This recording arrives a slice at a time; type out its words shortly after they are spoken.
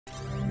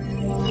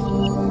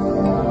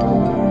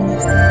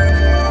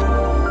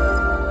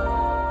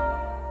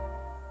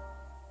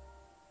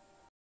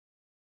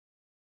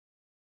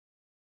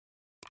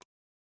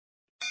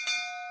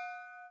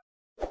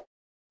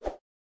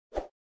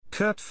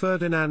Kurt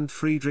Ferdinand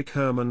Friedrich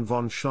Hermann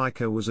von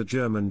Schleicher was a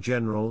German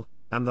general,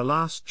 and the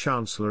last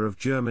Chancellor of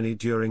Germany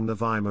during the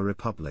Weimar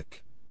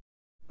Republic.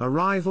 A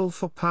rival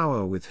for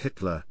power with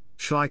Hitler,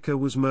 Schleicher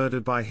was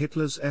murdered by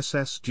Hitler's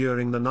SS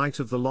during the Night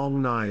of the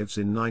Long Knives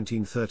in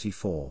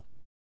 1934.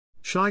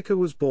 Schleicher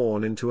was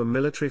born into a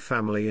military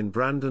family in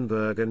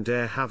Brandenburg an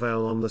der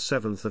Havel on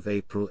 7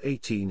 April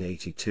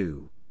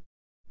 1882.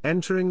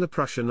 Entering the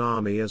Prussian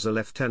army as a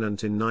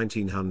lieutenant in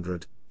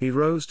 1900, he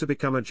rose to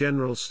become a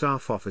general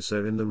staff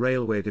officer in the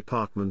railway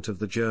department of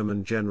the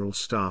German General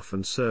Staff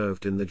and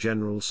served in the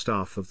General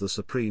Staff of the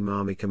Supreme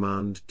Army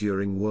Command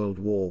during World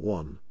War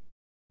I.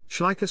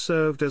 Schleicher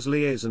served as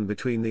liaison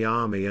between the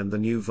army and the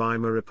new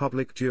Weimar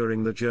Republic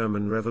during the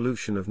German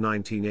Revolution of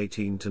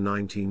 1918 to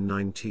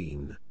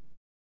 1919.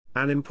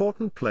 An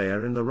important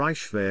player in the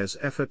Reichswehr's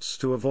efforts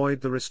to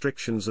avoid the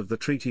restrictions of the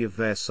Treaty of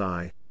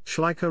Versailles,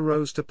 Schleicher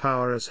rose to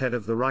power as head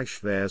of the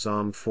Reichswehr's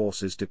Armed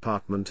Forces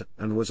Department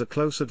and was a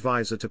close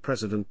advisor to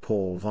President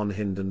Paul von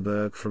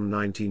Hindenburg from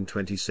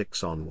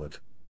 1926 onward.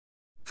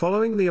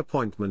 Following the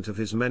appointment of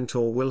his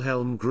mentor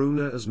Wilhelm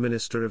Gruner as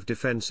Minister of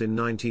Defense in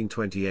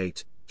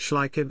 1928,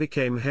 Schleicher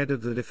became head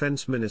of the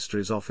Defense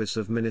Ministry's Office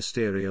of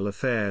Ministerial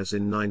Affairs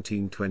in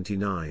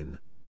 1929.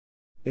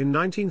 In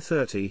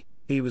 1930,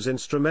 he was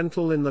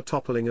instrumental in the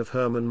toppling of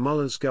Hermann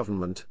Müller's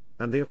government,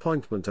 and the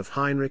appointment of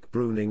Heinrich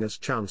Brüning as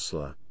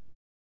Chancellor.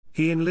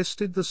 He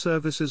enlisted the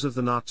services of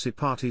the Nazi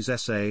Party's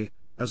SA,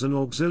 as an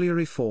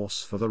auxiliary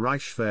force for the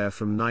Reichswehr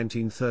from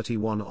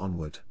 1931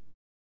 onward.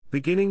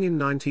 Beginning in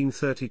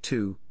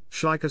 1932,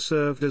 Schleicher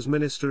served as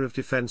Minister of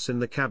Defense in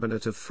the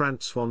cabinet of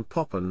Franz von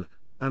Papen,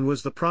 and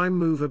was the prime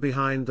mover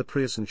behind the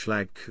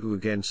Preußenschlag coup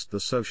against the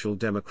Social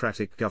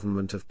Democratic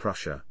government of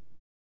Prussia.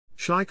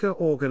 Schleicher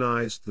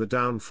organized the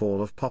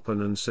downfall of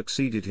Papen and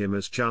succeeded him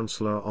as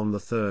Chancellor on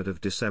 3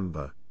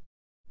 December.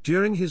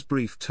 During his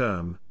brief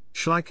term,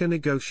 Schleicher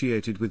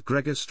negotiated with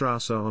Gregor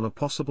Strasser on a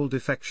possible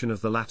defection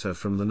of the latter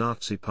from the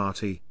Nazi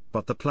Party,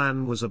 but the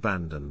plan was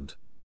abandoned.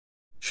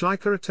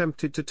 Schleicher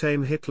attempted to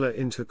tame Hitler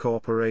into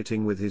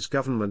cooperating with his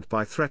government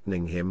by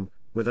threatening him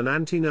with an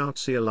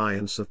anti-Nazi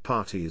alliance of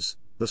parties,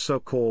 the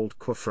so-called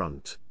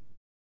Querfront.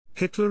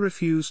 Hitler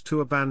refused to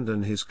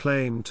abandon his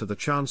claim to the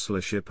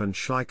chancellorship and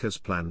Schleicher's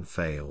plan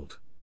failed.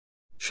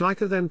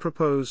 Schleicher then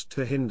proposed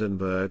to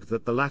Hindenburg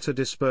that the latter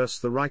disperse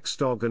the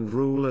Reichstag and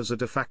rule as a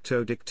de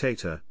facto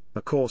dictator,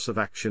 a course of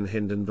action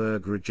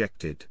Hindenburg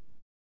rejected.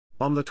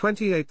 On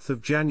 28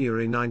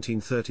 January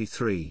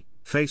 1933,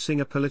 facing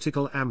a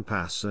political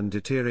impasse and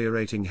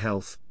deteriorating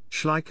health,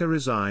 Schleicher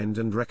resigned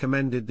and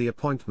recommended the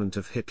appointment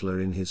of Hitler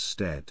in his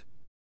stead.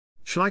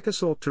 Schleicher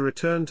sought to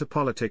return to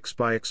politics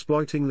by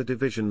exploiting the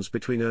divisions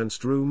between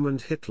Ernst Röhm and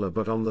Hitler,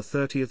 but on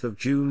 30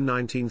 June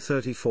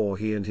 1934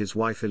 he and his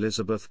wife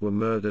Elisabeth were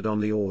murdered on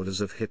the orders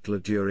of Hitler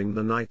during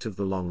the Night of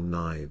the Long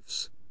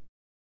Knives.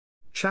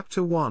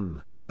 Chapter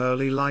 1: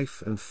 Early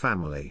Life and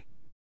Family.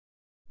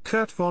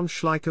 Kurt von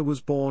Schleicher was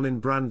born in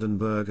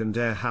Brandenburg an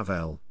der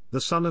Havel, the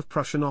son of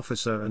Prussian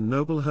officer and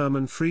noble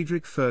Hermann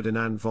Friedrich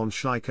Ferdinand von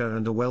Schleicher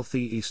and a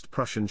wealthy East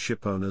Prussian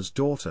shipowner's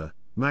daughter,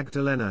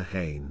 Magdalena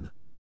Heine.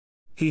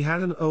 He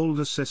had an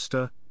older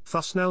sister,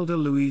 Thusnelda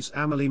Louise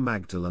Amalie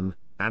Magdalene,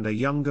 and a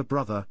younger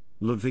brother,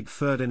 Ludwig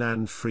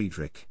Ferdinand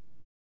Friedrich.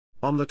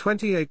 On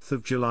 28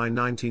 July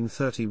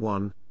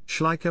 1931,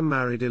 Schleicher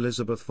married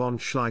Elisabeth von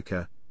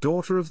Schleicher,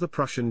 daughter of the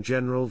Prussian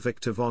general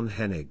Victor von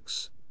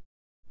Hennigs.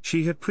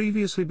 She had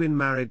previously been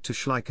married to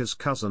Schleicher's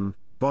cousin,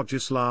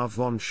 Bogislav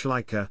von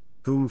Schleicher,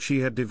 whom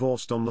she had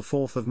divorced on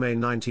 4 May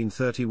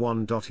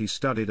 1931. He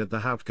studied at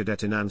the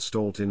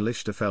Hauptkadetenanstalt in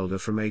Lichterfelde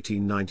from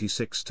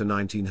 1896 to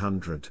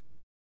 1900.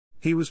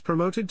 He was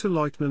promoted to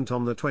lieutenant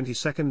on the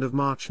 22nd of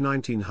March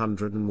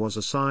 1900 and was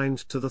assigned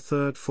to the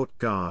 3rd Foot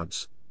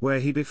Guards, where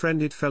he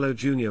befriended fellow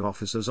junior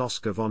officers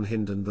Oskar von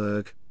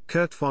Hindenburg,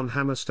 Kurt von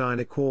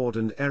Hammerstein-Equord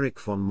and Erich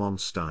von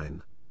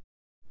Monstein.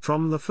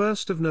 From the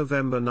 1st of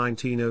November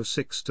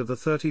 1906 to the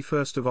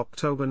 31st of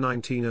October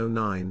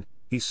 1909,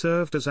 he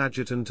served as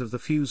adjutant of the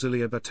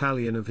Fusilier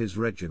Battalion of his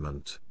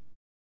regiment.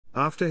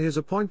 After his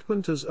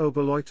appointment as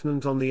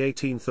Oberleutnant on the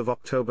 18th of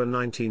October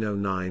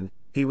 1909,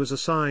 he was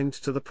assigned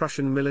to the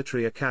Prussian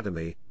Military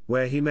Academy,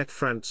 where he met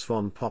Franz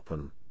von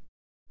Papen.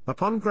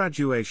 Upon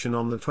graduation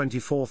on the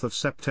 24th of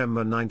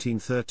September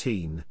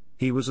 1913,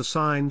 he was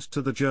assigned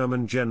to the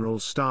German General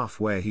Staff,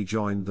 where he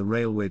joined the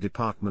railway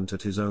department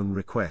at his own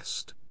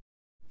request.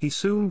 He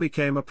soon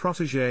became a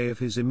protégé of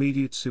his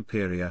immediate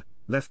superior,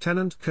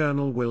 Lieutenant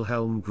Colonel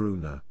Wilhelm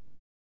Gruner.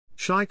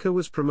 Schleicher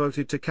was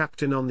promoted to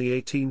captain on the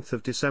 18th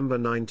of December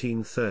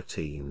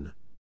 1913.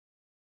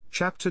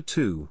 Chapter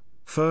 2: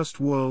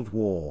 First World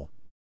War.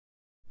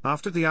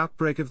 After the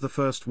outbreak of the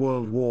First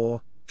World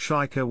War,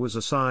 Schleicher was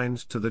assigned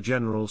to the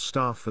General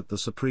Staff at the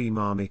Supreme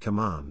Army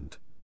Command.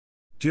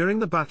 During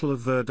the Battle of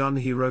Verdun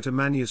he wrote a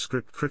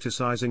manuscript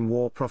criticizing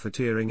war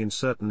profiteering in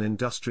certain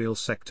industrial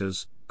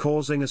sectors,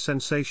 causing a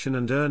sensation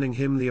and earning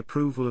him the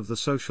approval of the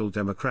Social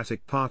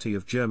Democratic Party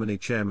of Germany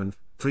chairman,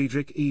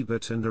 Friedrich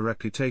Ebert, and a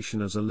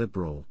reputation as a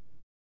liberal.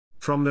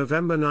 From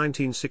November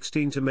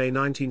 1916 to May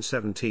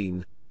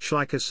 1917,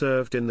 Schleicher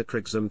served in the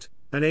Kriegsamt,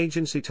 an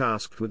agency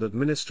tasked with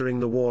administering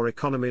the war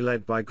economy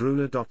led by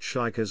Gruner.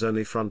 Schleicher's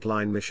only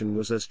frontline mission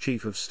was as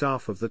Chief of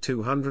Staff of the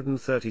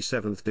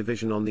 237th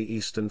Division on the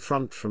Eastern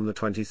Front from the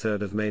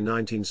 23rd of May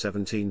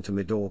 1917 to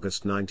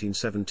mid-August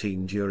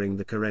 1917 during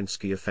the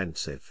Kerensky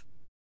Offensive.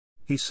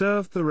 He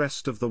served the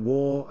rest of the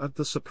war at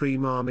the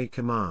Supreme Army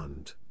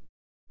Command.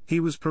 He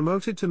was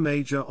promoted to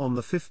Major on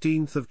the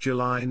 15th of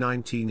July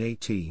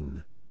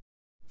 1918.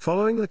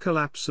 Following the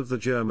collapse of the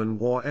German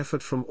war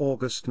effort from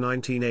August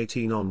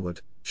 1918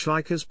 onward,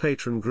 Schleicher's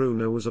patron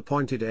Gruner was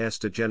appointed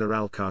Erster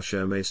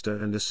Generalkaisermeister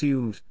and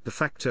assumed de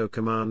facto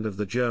command of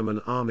the German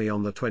army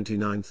on the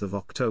 29th of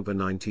October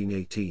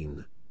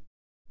 1918.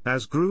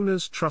 As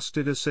Gruner's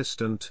trusted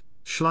assistant,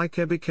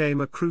 Schleicher became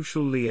a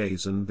crucial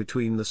liaison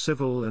between the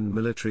civil and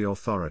military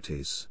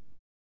authorities.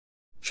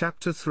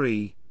 Chapter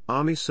 3,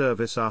 Army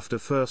Service after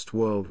First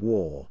World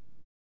War.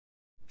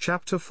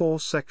 Chapter 4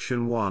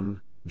 Section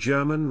 1,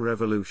 German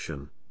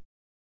Revolution.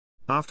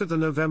 After the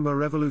November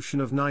Revolution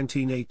of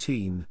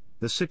 1918,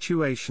 the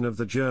situation of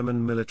the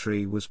German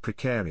military was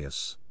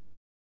precarious.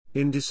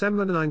 In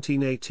December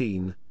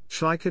 1918,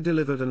 Schleicher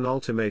delivered an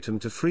ultimatum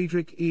to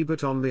Friedrich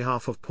Ebert on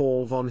behalf of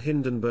Paul von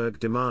Hindenburg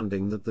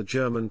demanding that the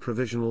German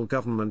provisional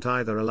government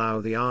either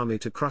allow the army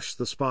to crush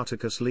the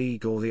Spartacus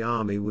League or the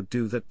army would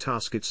do that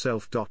task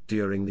itself.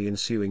 During the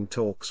ensuing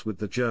talks with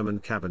the German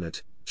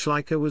cabinet,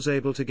 Schleicher was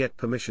able to get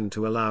permission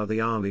to allow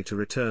the army to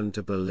return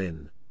to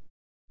Berlin.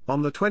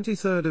 On the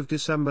 23rd of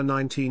December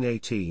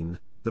 1918,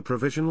 the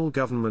provisional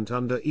government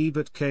under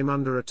Ebert came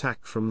under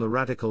attack from the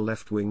radical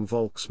left-wing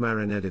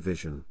Volksmarine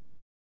Division.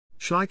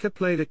 Schleicher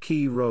played a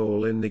key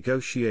role in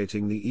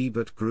negotiating the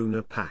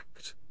Ebert-Gruner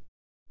Pact.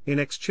 In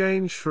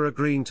exchange for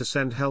agreeing to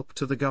send help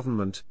to the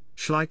government,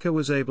 Schleicher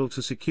was able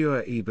to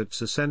secure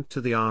Ebert's assent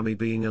to the army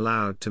being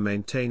allowed to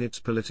maintain its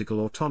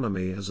political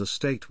autonomy as a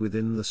state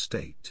within the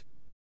state.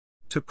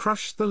 To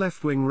crush the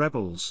left-wing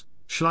rebels,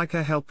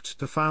 Schleicher helped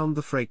to found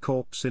the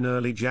Freikorps in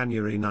early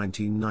January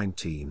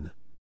 1919.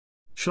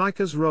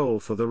 Schleicher's role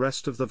for the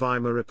rest of the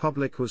Weimar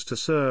Republic was to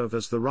serve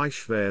as the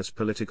Reichswehr's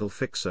political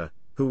fixer,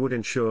 who would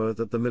ensure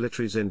that the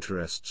military's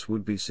interests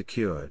would be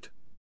secured.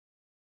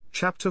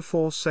 Chapter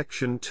 4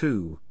 Section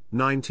 2,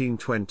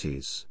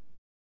 1920s.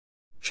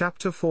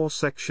 Chapter 4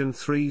 Section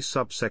 3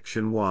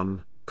 Subsection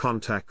 1,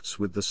 Contacts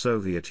with the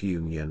Soviet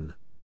Union.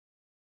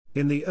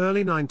 In the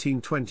early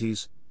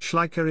 1920s,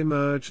 Schleicher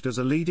emerged as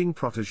a leading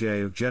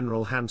protégé of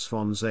General Hans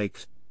von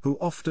Seeckt, who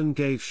often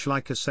gave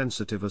Schleicher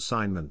sensitive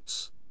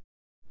assignments.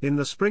 In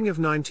the spring of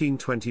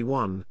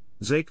 1921,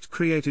 Seeckt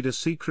created a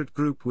secret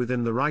group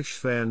within the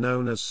Reichswehr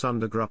known as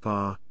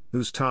Sondergruppe,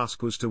 whose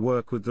task was to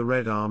work with the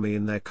Red Army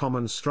in their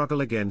common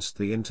struggle against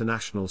the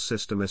international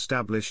system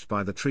established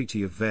by the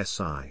Treaty of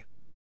Versailles.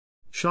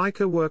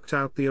 Schleicher worked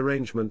out the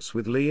arrangements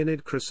with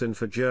Leonid Kresin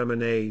for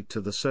German aid to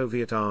the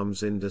Soviet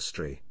arms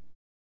industry.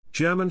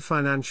 German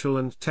financial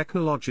and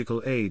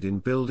technological aid in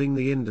building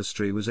the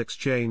industry was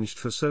exchanged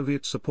for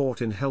Soviet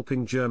support in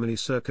helping Germany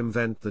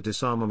circumvent the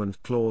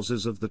disarmament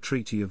clauses of the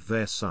Treaty of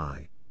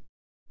Versailles.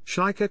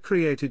 Schleicher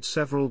created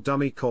several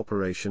dummy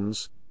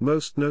corporations,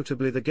 most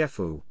notably the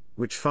GEFU,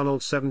 which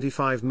funneled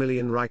 75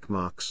 million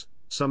Reichmarks,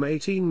 some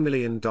 $18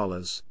 million,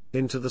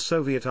 into the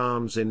Soviet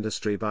arms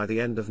industry by the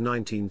end of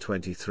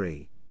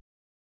 1923.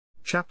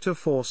 Chapter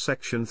 4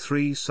 Section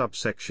 3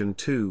 Subsection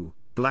 2,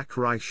 Black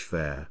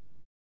Reichswehr.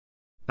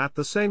 At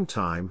the same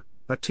time,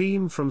 a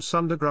team from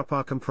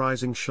Sondergruppe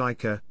comprising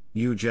Schleicher,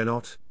 Eugen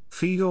Ott,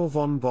 Fedor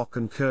von Bock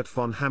and Kurt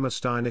von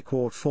Hammerstein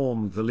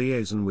formed the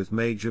liaison with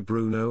Major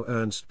Bruno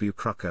Ernst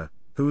Buchrucker,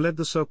 who led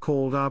the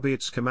so-called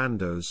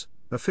Arbeitskommandos,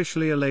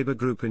 officially a labor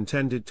group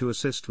intended to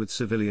assist with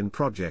civilian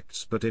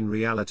projects but in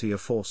reality a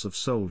force of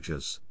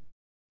soldiers.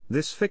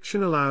 This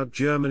fiction allowed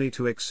Germany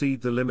to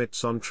exceed the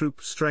limits on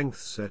troop strength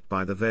set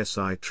by the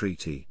Versailles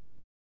Treaty.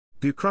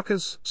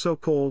 Buchrucker's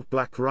so-called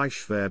Black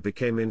Reichswehr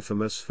became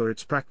infamous for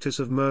its practice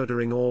of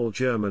murdering all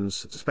Germans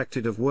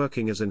suspected of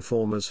working as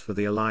informers for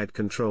the Allied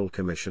Control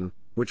Commission,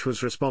 which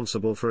was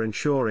responsible for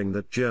ensuring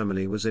that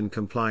Germany was in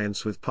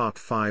compliance with Part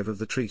 5 of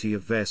the Treaty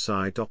of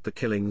Versailles. The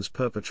killings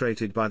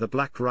perpetrated by the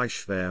Black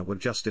Reichswehr were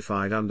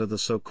justified under the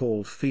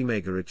so-called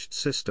Fehlgericht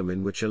system,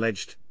 in which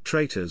alleged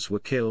traitors were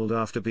killed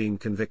after being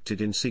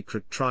convicted in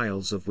secret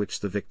trials of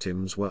which the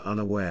victims were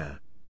unaware.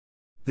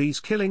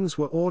 These killings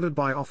were ordered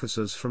by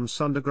officers from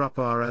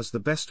Sondergruppe as the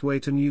best way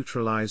to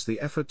neutralize the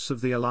efforts of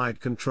the Allied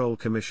Control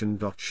Commission.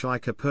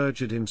 Schleicher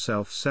perjured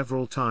himself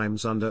several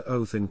times under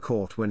oath in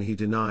court when he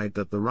denied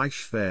that the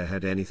Reichswehr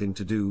had anything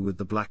to do with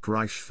the Black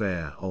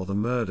Reichswehr or the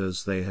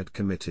murders they had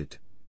committed.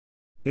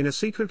 In a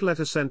secret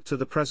letter sent to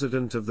the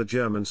President of the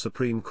German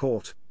Supreme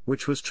Court,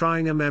 which was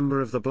trying a member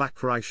of the Black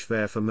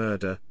Reichswehr for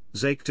murder,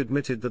 Seeckt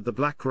admitted that the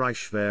Black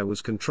Reichswehr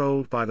was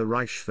controlled by the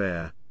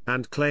Reichswehr,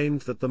 and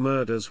claimed that the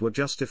murders were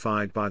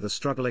justified by the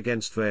struggle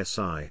against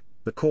Versailles.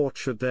 The court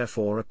should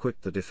therefore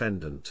acquit the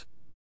defendant.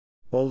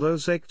 Although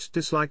Seeckt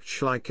disliked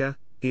Schleicher,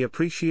 he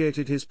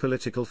appreciated his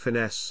political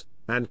finesse,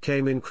 and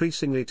came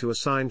increasingly to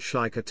assign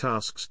Schleicher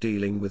tasks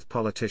dealing with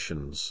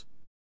politicians.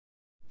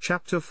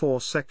 Chapter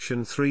 4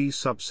 Section 3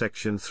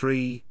 Subsection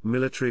 3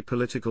 Military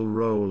Political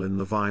Role in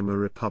the Weimar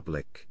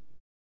Republic.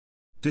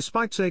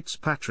 Despite Zeigt's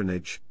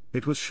patronage,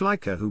 it was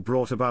Schleicher who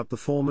brought about the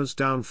former's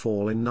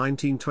downfall in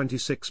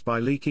 1926 by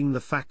leaking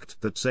the fact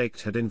that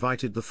Zeigt had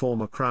invited the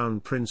former Crown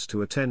Prince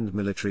to attend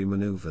military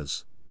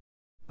maneuvers.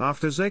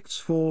 After Zeigt's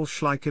fall,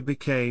 Schleicher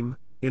became,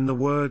 in the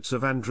words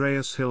of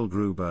Andreas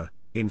Hildgruber,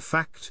 in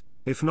fact,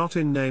 if not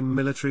in name,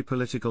 military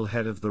political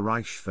head of the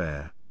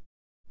Reichswehr.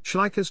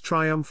 Schleicher's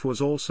triumph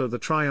was also the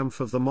triumph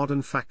of the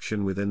modern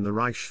faction within the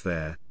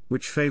Reichswehr,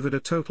 which favored a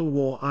total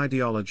war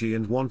ideology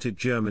and wanted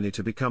Germany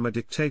to become a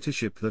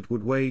dictatorship that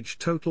would wage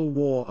total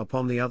war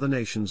upon the other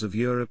nations of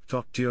Europe.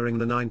 During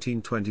the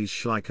 1920s,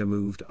 Schleicher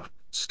moved up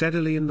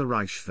steadily in the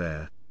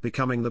Reichswehr,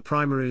 becoming the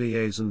primary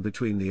liaison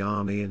between the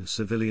army and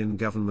civilian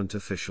government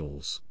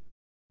officials.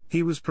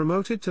 He was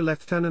promoted to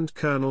lieutenant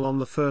colonel on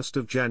the 1st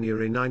of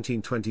January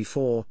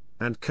 1924,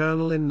 and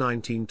colonel in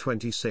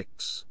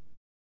 1926.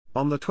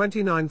 On the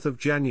 29th of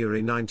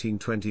January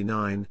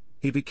 1929,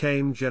 he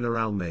became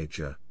general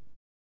major.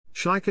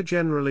 Schleicher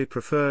generally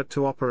preferred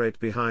to operate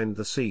behind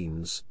the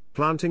scenes,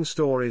 planting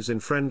stories in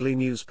friendly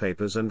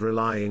newspapers and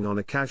relying on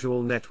a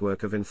casual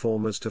network of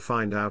informers to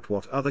find out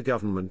what other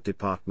government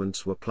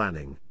departments were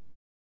planning.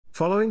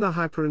 Following the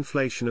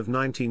hyperinflation of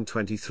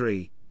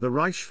 1923, the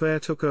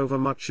Reichswehr took over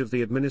much of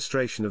the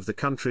administration of the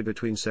country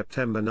between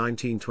September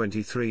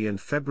 1923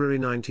 and February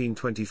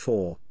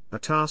 1924, a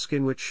task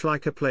in which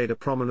Schleicher played a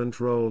prominent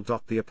role.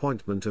 The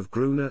appointment of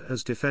Gruner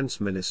as defense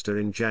minister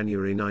in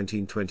January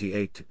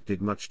 1928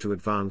 did much to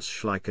advance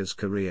Schleicher's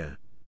career.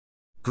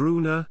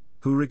 Gruner,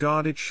 who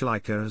regarded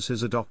Schleicher as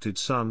his adopted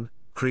son,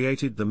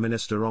 created the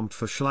Ministeramt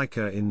for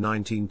Schleicher in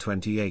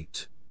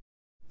 1928.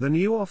 The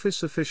new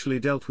office officially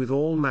dealt with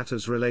all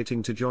matters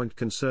relating to joint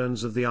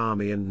concerns of the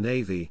Army and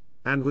Navy,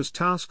 and was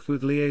tasked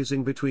with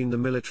liaising between the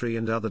military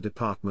and other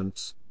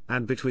departments,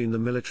 and between the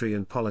military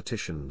and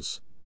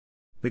politicians.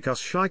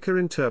 Because Schleicher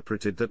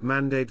interpreted that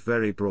mandate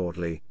very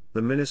broadly, the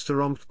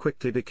Ministeramt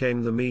quickly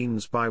became the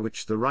means by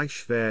which the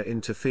Reichswehr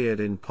interfered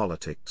in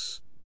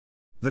politics.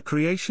 The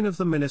creation of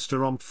the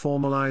Ministeramt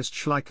formalized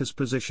Schleicher's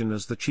position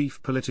as the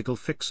chief political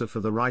fixer for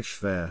the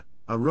Reichswehr,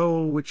 a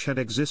role which had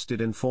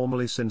existed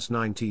informally since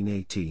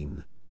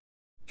 1918.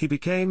 He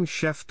became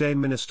Chef des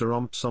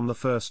Ministeramts on the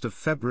 1st of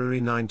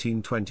February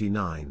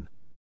 1929.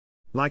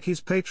 Like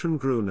his patron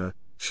Gruner,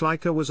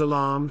 Schleicher was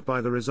alarmed by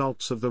the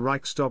results of the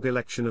Reichstag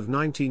election of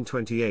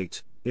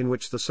 1928, in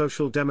which the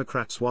Social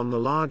Democrats won the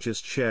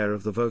largest share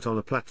of the vote on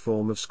a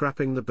platform of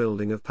scrapping the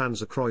building of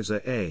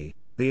Panzerkreuzer A,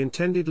 the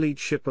intended lead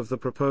ship of the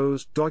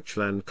proposed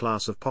Deutschland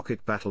class of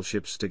pocket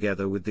battleships,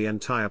 together with the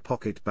entire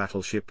pocket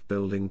battleship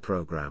building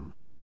program.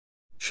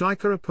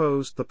 Schleicher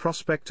opposed the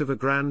prospect of a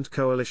grand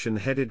coalition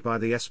headed by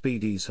the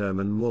SPD's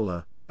Hermann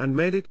Müller, and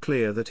made it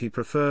clear that he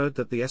preferred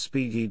that the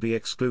SPD be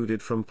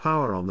excluded from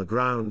power on the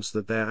grounds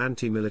that their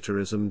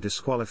anti-militarism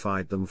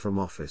disqualified them from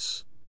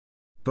office.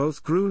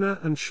 Both Gruner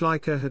and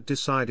Schleicher had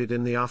decided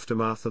in the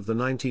aftermath of the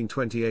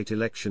 1928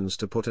 elections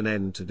to put an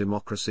end to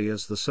democracy,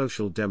 as the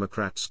Social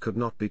Democrats could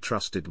not be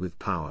trusted with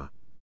power.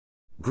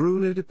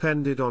 Gruner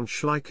depended on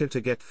Schleicher to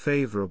get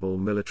favorable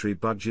military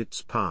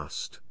budgets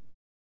passed.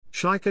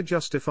 Schleicher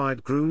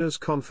justified Gruner's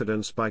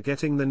confidence by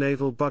getting the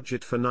naval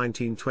budget for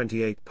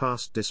 1928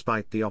 passed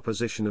despite the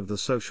opposition of the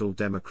Social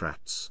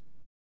Democrats.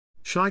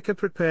 Schleicher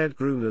prepared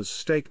Gruner's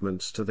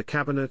statements to the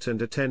cabinet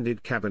and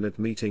attended cabinet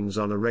meetings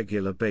on a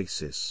regular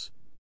basis.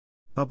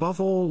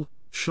 Above all,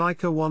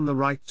 Schleicher won the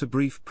right to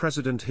brief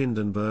President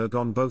Hindenburg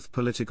on both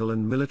political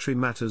and military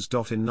matters.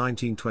 In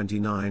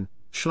 1929,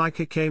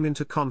 Schleicher came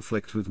into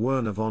conflict with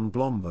Werner von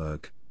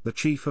Blomberg, the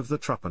chief of the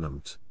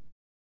Truppenamt.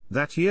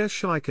 That year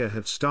Schleicher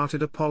had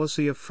started a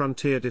policy of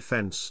frontier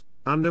defense,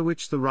 under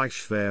which the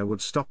Reichswehr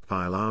would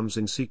stockpile arms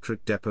in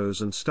secret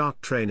depots and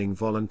start training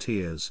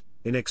volunteers,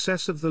 in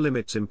excess of the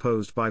limits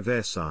imposed by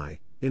Versailles,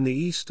 in the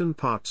eastern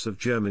parts of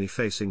Germany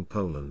facing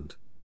Poland.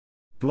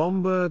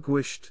 Blomberg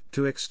wished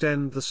to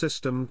extend the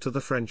system to the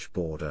French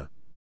border.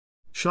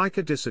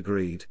 Schleicher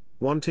disagreed,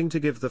 wanting to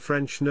give the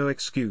French no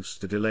excuse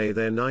to delay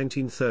their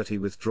 1930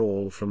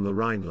 withdrawal from the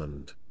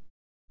Rhineland.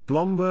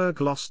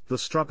 Blomberg lost the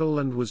struggle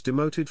and was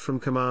demoted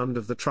from command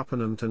of the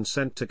Truppenamt and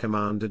sent to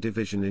command a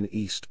division in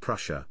East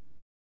Prussia.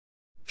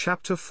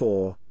 Chapter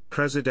 4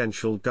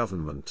 Presidential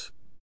Government.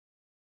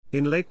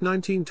 In late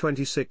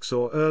 1926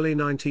 or early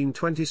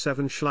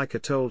 1927,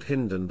 Schleicher told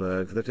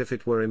Hindenburg that if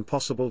it were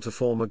impossible to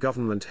form a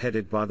government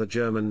headed by the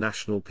German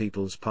National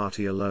People's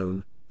Party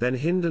alone, then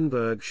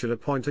Hindenburg should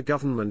appoint a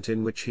government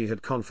in which he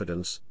had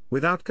confidence,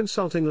 without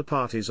consulting the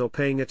parties or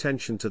paying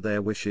attention to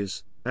their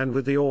wishes, and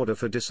with the order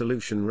for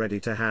dissolution ready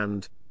to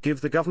hand, give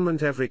the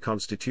government every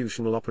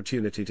constitutional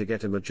opportunity to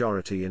get a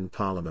majority in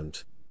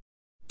parliament.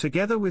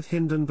 Together with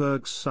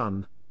Hindenburg's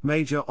son,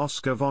 Major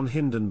Oskar von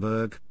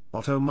Hindenburg,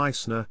 Otto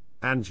Meissner,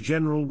 and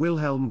General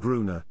Wilhelm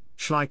Gruner,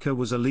 Schleicher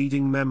was a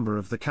leading member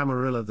of the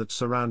camarilla that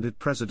surrounded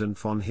President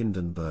von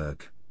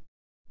Hindenburg.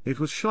 It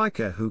was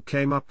Schleicher who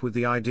came up with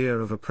the idea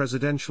of a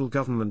presidential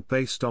government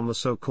based on the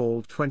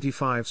so-called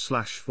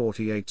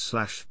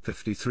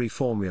 25/48/53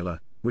 formula,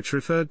 which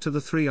referred to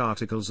the 3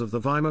 articles of the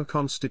Weimar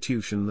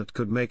Constitution that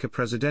could make a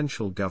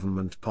presidential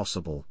government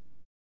possible.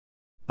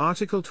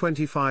 Article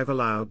 25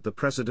 allowed the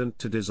president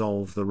to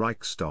dissolve the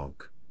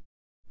Reichstag.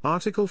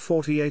 Article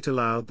 48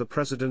 allowed the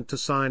president to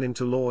sign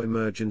into law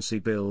emergency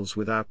bills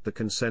without the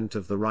consent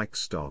of the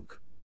Reichstag.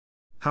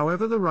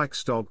 However, the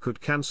Reichstag could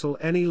cancel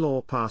any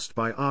law passed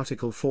by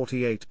Article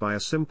 48 by a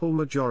simple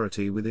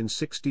majority within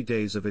 60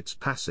 days of its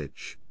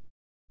passage.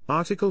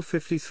 Article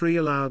 53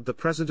 allowed the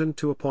president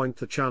to appoint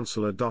the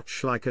Chancellor.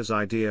 Schleicher's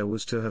idea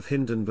was to have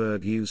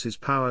Hindenburg use his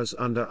powers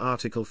under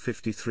Article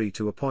 53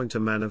 to appoint a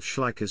man of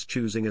Schleicher's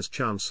choosing as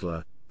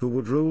Chancellor, who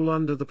would rule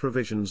under the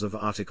provisions of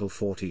Article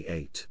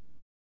 48.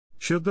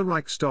 Should the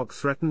Reichstag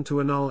threaten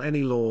to annul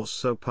any laws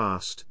so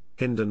passed,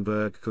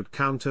 Hindenburg could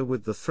counter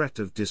with the threat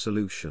of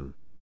dissolution.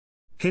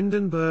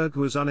 Hindenburg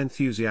was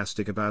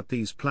unenthusiastic about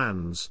these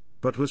plans,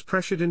 but was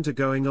pressured into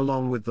going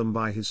along with them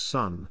by his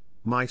son,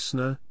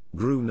 Meissner,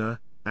 Gruner,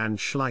 and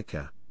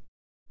Schleicher.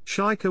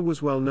 Schleicher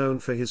was well known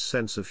for his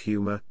sense of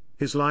humor,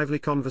 his lively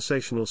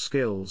conversational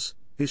skills,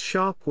 his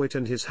sharp wit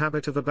and his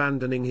habit of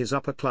abandoning his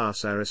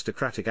upper-class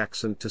aristocratic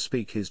accent to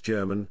speak his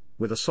German,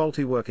 with a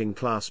salty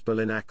working-class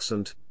Berlin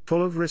accent,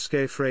 full of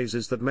risque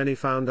phrases that many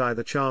found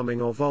either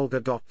charming or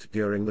vulgar.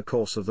 During the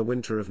course of the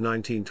winter of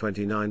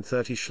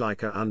 1929-30,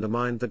 Schleicher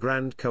undermined the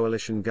Grand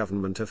Coalition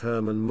government of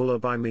Hermann Müller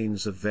by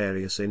means of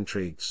various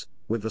intrigues,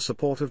 with the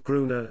support of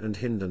Gruner and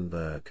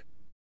Hindenburg.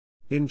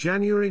 In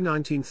January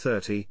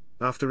 1930,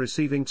 after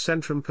receiving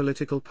Centrum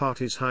political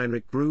parties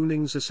Heinrich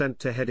Brüning's assent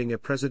to heading a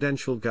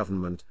presidential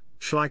government,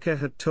 Schleicher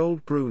had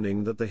told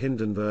Brüning that the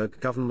Hindenburg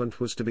government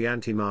was to be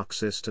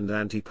anti-Marxist and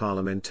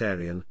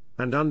anti-parliamentarian,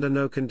 and under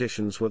no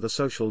conditions were the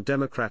Social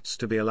Democrats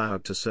to be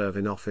allowed to serve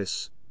in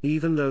office,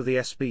 even though the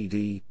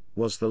SPD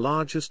was the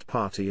largest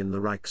party in the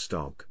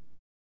Reichstag.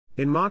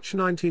 In March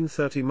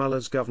 1930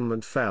 Müller's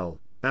government fell,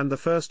 and the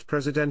first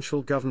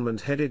presidential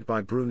government headed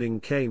by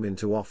Brüning came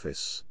into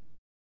office.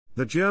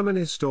 The German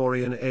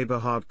historian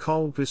Eberhard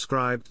Kolb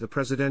described the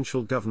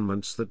presidential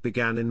governments that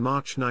began in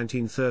March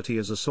 1930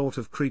 as a sort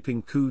of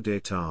creeping coup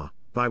d'état,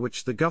 by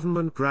which the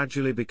government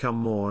gradually became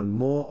more and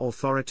more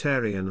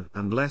authoritarian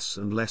and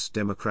less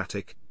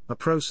democratic, a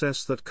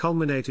process that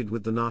culminated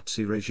with the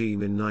Nazi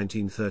regime in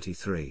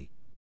 1933.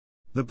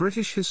 The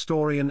British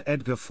historian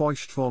Edgar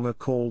Feuchtwanger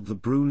called the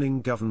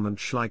Brüning government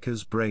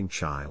Schleicher's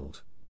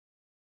brainchild.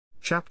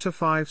 Chapter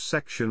 5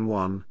 Section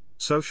 1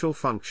 Social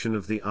Function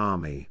of the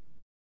Army.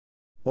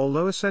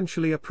 Although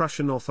essentially a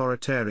Prussian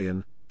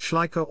authoritarian,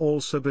 Schleicher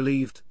also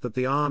believed that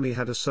the army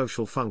had a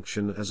social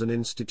function as an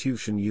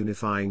institution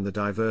unifying the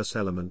diverse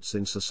elements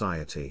in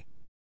society.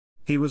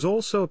 He was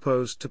also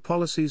opposed to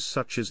policies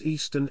such as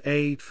Eastern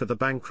aid for the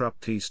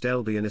bankrupt East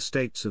Elbian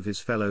estates of his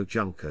fellow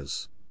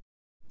Junkers.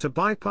 To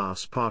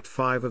bypass Part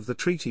 5 of the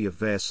Treaty of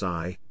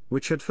Versailles,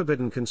 which had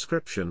forbidden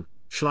conscription,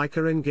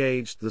 Schleicher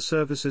engaged the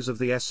services of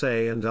the SA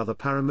and other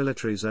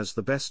paramilitaries as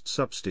the best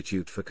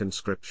substitute for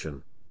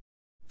conscription.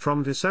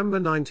 From December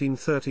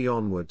 1930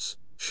 onwards,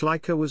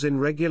 Schleicher was in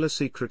regular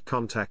secret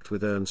contact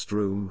with Ernst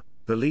Röhm,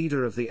 the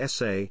leader of the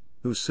SA,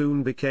 who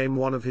soon became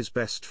one of his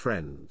best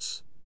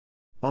friends.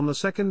 On the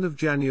 2nd of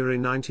January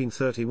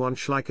 1931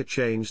 Schleicher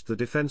changed the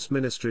Defense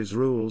Ministry's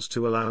rules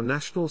to allow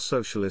National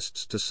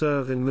Socialists to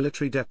serve in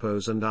military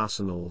depots and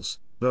arsenals,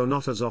 though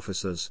not as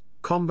officers,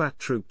 combat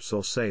troops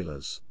or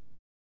sailors.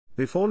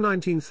 Before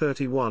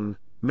 1931,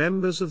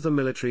 members of the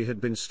military had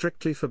been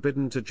strictly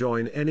forbidden to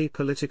join any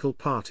political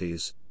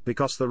parties,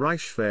 because the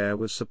Reichswehr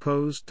was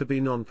supposed to be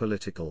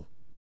non-political.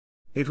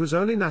 It was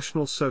only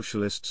National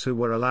Socialists who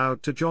were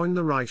allowed to join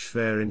the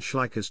Reichswehr in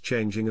Schleicher's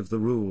changing of the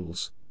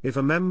rules. If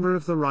a member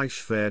of the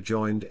Reichswehr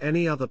joined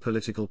any other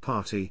political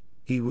party,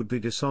 he would be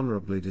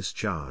dishonorably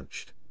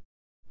discharged.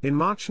 In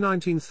March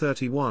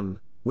 1931,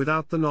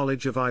 without the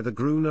knowledge of either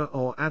Gruner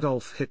or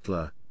Adolf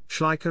Hitler,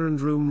 Schleicher and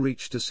Röhm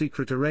reached a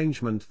secret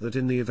arrangement that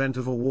in the event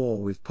of a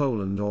war with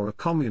Poland or a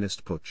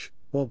communist putsch,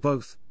 or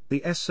both,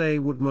 the SA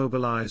would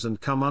mobilize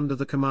and come under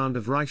the command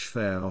of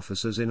Reichswehr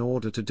officers in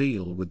order to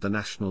deal with the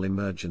national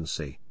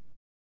emergency.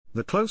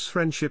 The close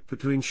friendship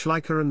between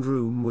Schleicher and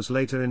Röhm was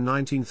later in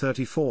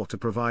 1934 to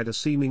provide a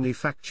seemingly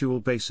factual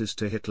basis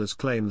to Hitler's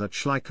claim that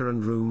Schleicher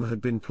and Röhm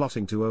had been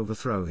plotting to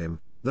overthrow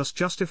him, thus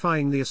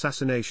justifying the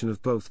assassination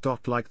of both.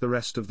 Like the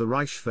rest of the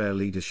Reichswehr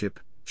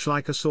leadership,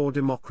 Schleicher saw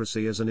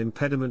democracy as an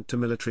impediment to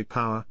military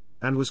power,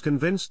 and was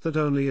convinced that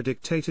only a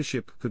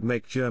dictatorship could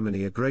make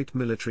Germany a great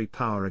military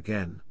power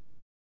again.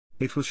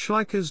 It was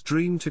Schleicher's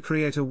dream to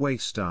create a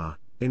Wehrstaat,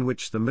 in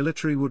which the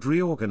military would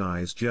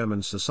reorganize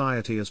German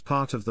society as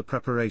part of the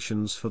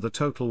preparations for the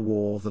total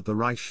war that the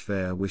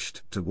Reichswehr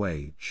wished to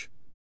wage.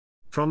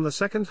 From the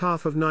second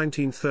half of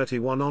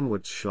 1931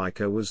 onwards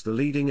Schleicher was the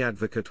leading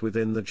advocate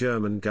within the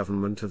German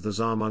government of the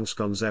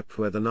Zermungskonzept,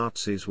 where the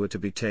Nazis were to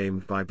be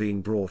tamed by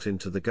being brought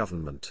into the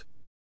government.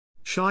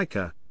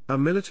 Schleicher, a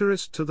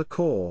militarist to the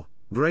core,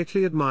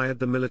 greatly admired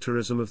the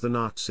militarism of the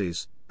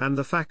Nazis, and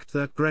the fact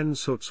that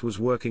Grenzschutz was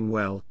working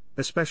well,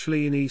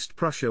 especially in East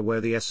Prussia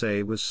where the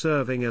SA was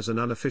serving as an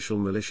unofficial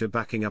militia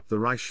backing up the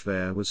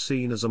Reichswehr, was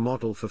seen as a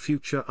model for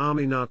future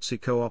army-Nazi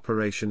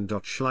cooperation.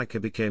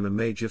 Schleicher became a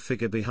major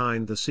figure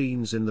behind the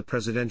scenes in the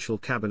presidential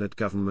cabinet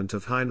government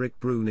of Heinrich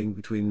Brüning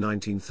between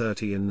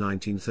 1930 and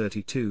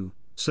 1932,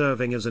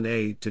 serving as an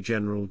aide to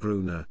General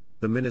Gruner,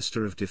 the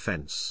Minister of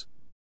Defense.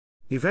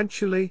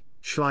 Eventually,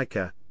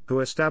 Schleicher,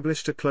 who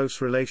established a close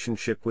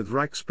relationship with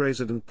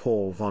Reichspräsident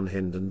Paul von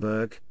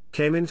Hindenburg,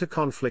 came into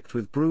conflict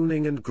with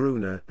Brüning and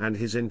Gruner, and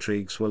his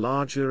intrigues were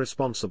largely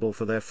responsible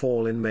for their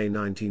fall in May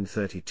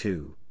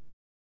 1932.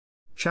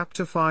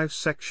 Chapter 5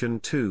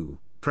 Section 2,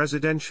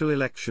 Presidential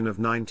Election of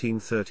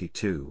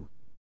 1932.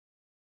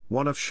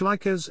 One of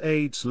Schleicher's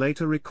aides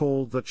later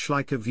recalled that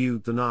Schleicher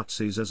viewed the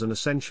Nazis as an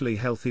essentially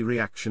healthy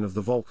reaction of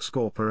the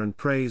Volkskörper and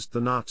praised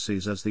the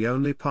Nazis as the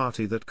only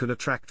party that could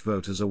attract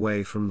voters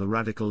away from the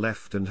radical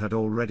left and had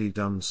already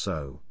done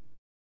so.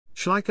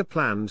 Schleicher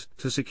planned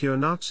to secure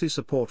Nazi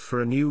support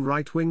for a new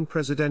right-wing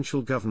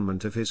presidential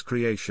government of his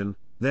creation,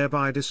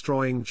 thereby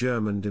destroying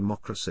German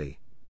democracy.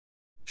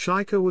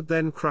 Schleicher would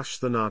then crush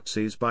the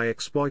Nazis by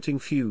exploiting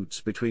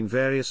feuds between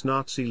various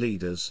Nazi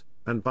leaders,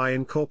 and by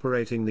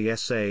incorporating the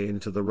SA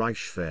into the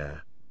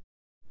Reichswehr.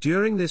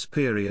 During this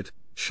period,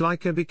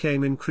 Schleicher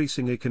became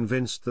increasingly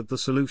convinced that the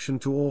solution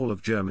to all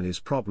of Germany's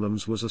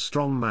problems was a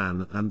strong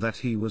man, and that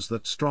he was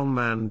that strong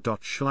man.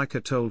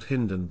 Schleicher told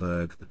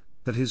Hindenburg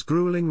that his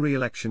grueling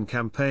re-election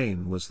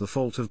campaign was the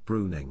fault of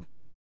Brüning.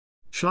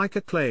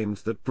 Schleicher claimed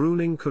that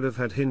Brüning could have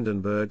had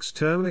Hindenburg's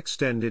term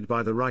extended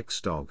by the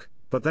Reichstag,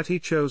 but that he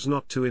chose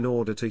not to in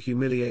order to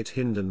humiliate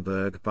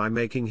Hindenburg by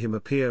making him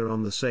appear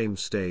on the same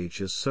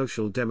stage as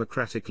social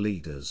democratic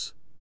leaders.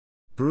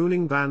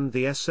 Brüning banned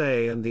the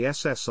SA and the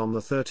SS on the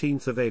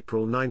 13th of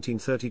April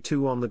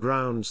 1932 on the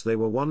grounds they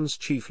were ones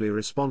chiefly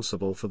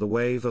responsible for the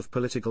wave of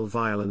political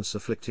violence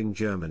afflicting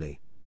Germany.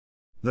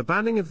 The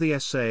banning of the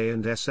SA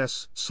and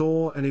SS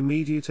saw an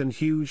immediate and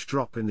huge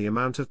drop in the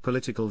amount of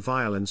political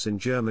violence in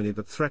Germany,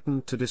 but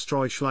threatened to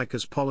destroy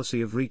Schleicher's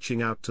policy of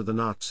reaching out to the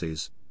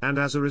Nazis, and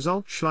as a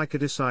result Schleicher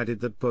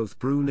decided that both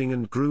Brüning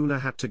and Gruner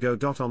had to go.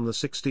 On the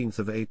 16th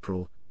of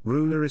April,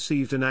 Gruner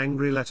received an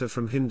angry letter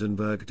from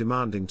Hindenburg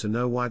demanding to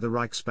know why the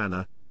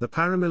Reichsbanner, the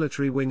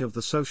paramilitary wing of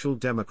the Social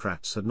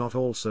Democrats, had not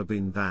also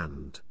been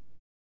banned.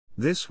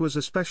 This was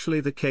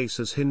especially the case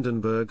as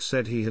Hindenburg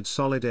said he had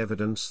solid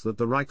evidence that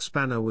the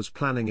Reichsbanner was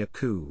planning a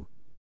coup.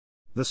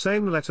 The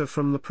same letter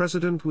from the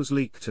president was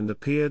leaked and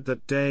appeared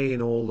that day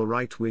in all the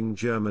right-wing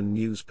German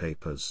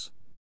newspapers.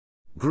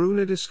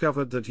 Gruner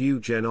discovered that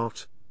Eugen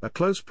Ott, a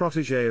close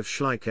protégé of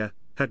Schleicher,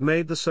 had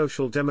made the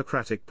Social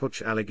Democratic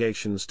putsch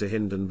allegations to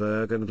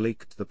Hindenburg and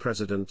leaked the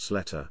president's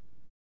letter.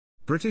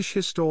 British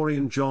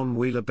historian John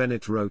Wheeler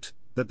Bennett wrote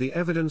that the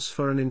evidence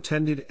for an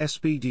intended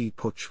SPD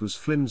putsch was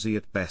flimsy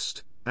at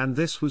best, and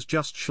this was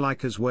just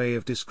Schleicher's way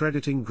of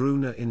discrediting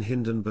Gruner in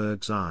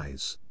Hindenburg's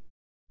eyes.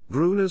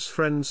 Gruner's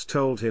friends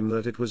told him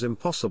that it was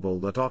impossible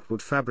that Ott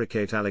would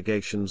fabricate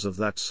allegations of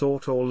that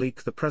sort or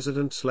leak the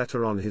president's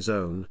letter on his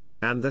own,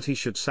 and that he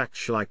should sack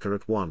Schleicher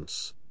at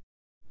once.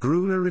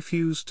 Gruner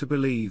refused to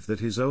believe that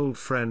his old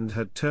friend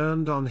had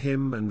turned on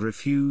him and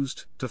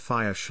refused to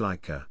fire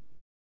Schleicher.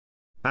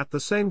 At the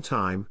same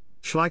time,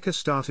 Schleicher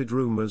started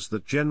rumors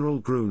that General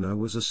Gruner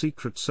was a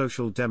secret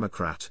Social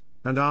Democrat,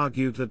 and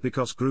argued that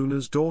because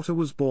Gruner's daughter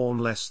was born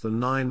less than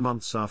 9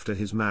 months after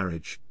his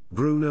marriage,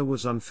 Gruner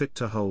was unfit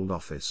to hold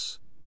office.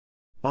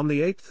 On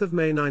the 8th of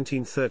May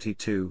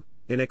 1932,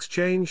 in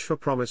exchange for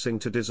promising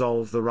to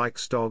dissolve the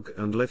Reichstag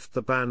and lift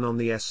the ban on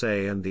the SA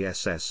and the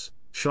SS,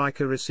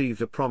 Schleicher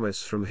received a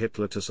promise from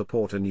Hitler to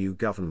support a new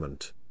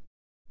government.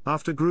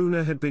 After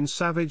Gruner had been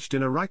savaged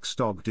in a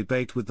Reichstag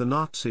debate with the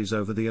Nazis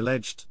over the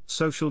alleged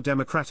Social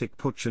Democratic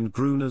putsch and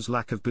Gruner's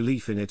lack of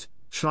belief in it,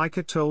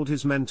 Schleicher told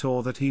his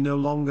mentor that he no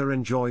longer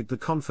enjoyed the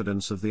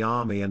confidence of the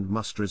army and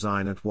must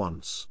resign at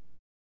once.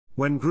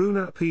 When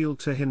Gruner appealed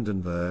to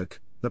Hindenburg,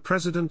 the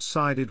president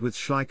sided with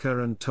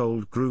Schleicher and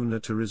told Gruner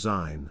to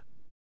resign.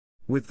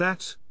 With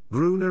that,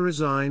 Gruner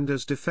resigned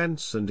as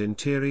Defense and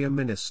Interior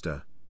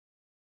Minister.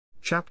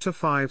 Chapter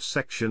 5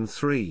 Section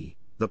 3,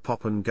 The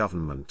Poppen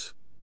Government.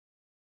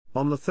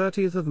 On the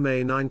 30th of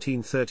May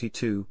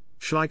 1932,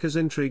 Schleicher's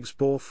intrigues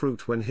bore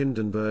fruit when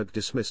Hindenburg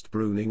dismissed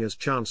Brüning as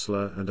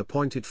Chancellor and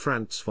appointed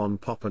Franz von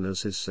Poppen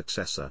as his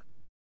successor.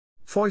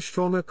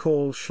 Feuchtwanger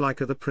called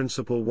Schleicher the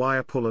principal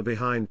wire puller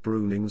behind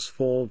Brüning's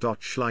fall.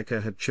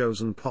 Schleicher had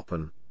chosen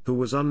Poppen, who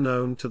was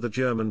unknown to the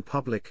German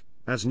public,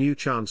 as new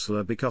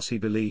Chancellor because he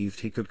believed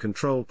he could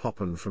control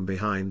Poppen from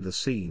behind the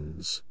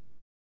scenes.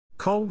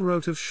 Kolb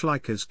wrote of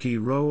Schleicher's key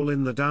role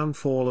in the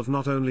downfall of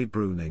not only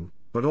Brüning,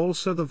 but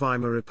also the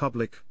Weimar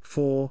Republic,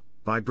 for,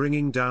 by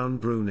bringing down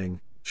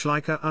Brüning,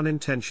 Schleicher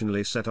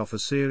unintentionally set off a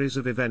series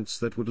of events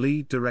that would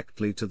lead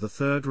directly to the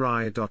Third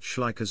Reich.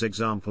 Schleicher's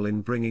example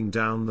in bringing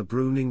down the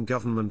Brüning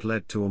government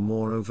led to a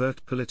more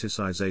overt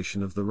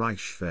politicization of the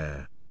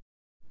Reichswehr.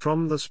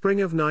 From the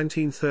spring of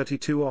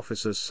 1932,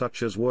 officers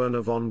such as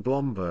Werner von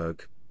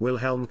Blomberg,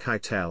 Wilhelm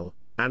Keitel,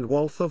 and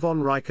Walther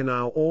von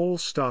Reichenau all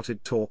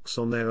started talks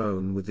on their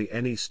own with the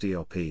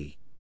NSDAP.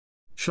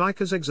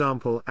 Schleicher's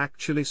example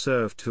actually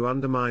served to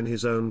undermine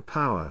his own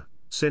power,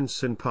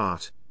 since in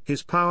part,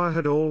 his power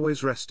had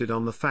always rested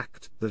on the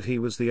fact that he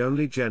was the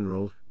only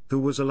general who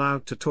was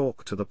allowed to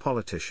talk to the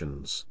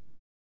politicians.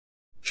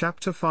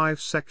 Chapter 5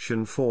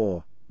 Section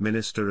 4,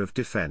 Minister of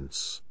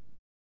Defense.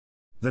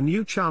 The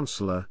new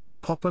Chancellor,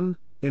 Poppen,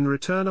 in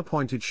return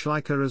appointed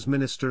Schleicher as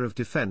Minister of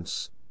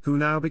Defense, who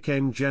now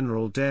became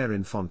General der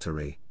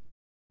Infanterie.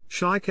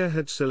 Schleicher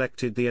had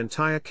selected the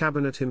entire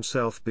cabinet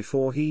himself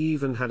before he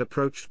even had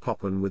approached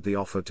Poppen with the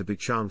offer to be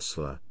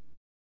Chancellor.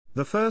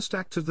 The first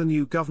act of the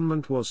new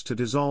government was to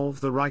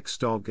dissolve the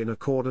Reichstag in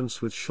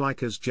accordance with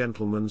Schleicher's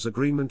gentleman's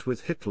agreement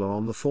with Hitler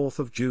on the 4th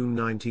of June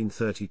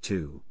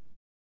 1932.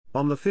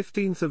 On the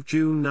 15th of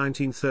June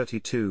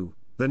 1932,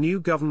 the new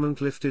government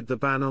lifted the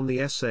ban on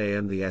the SA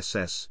and the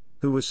SS,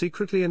 who were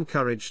secretly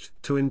encouraged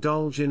to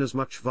indulge in as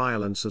much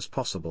violence as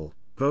possible,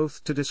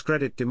 both to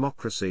discredit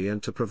democracy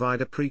and to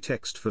provide a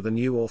pretext for the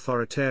new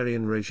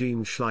authoritarian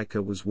regime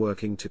Schleicher was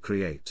working to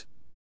create.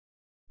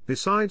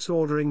 Besides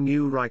ordering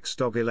new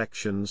Reichstag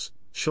elections,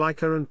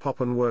 Schleicher and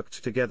Poppen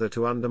worked together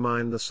to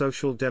undermine the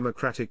Social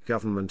Democratic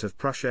government of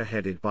Prussia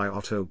headed by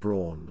Otto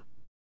Braun.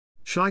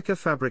 Schleicher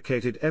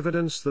fabricated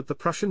evidence that the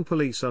Prussian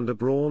police under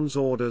Braun's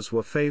orders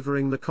were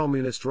favoring the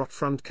communist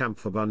Rotfront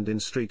Kampfverbund in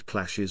street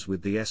clashes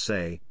with the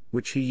SA,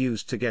 which he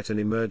used to get an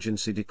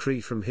emergency decree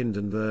from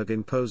Hindenburg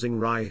imposing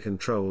Reich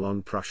control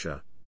on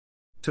Prussia.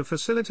 To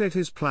facilitate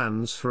his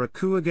plans for a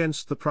coup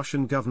against the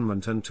Prussian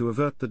government and to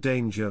avert the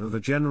danger of a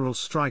general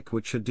strike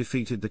which had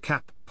defeated the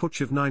Kapp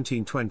Putsch of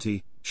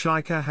 1920,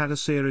 Schleicher had a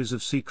series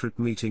of secret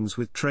meetings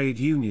with trade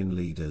union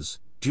leaders,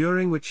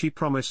 during which he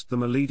promised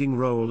them a leading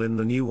role in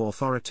the new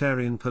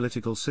authoritarian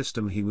political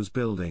system he was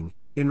building,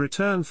 in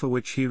return for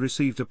which he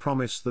received a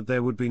promise that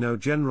there would be no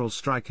general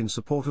strike in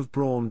support of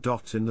Braun.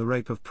 In the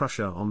rape of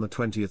Prussia on the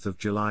 20th of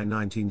July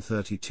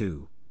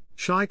 1932.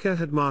 Schleicher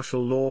had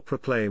martial law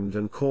proclaimed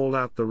and called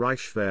out the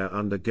Reichswehr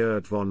under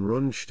Gerd von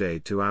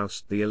Rundstedt to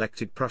oust the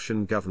elected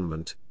Prussian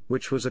government,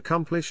 which was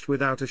accomplished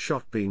without a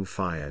shot being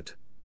fired.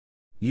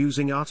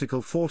 Using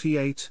Article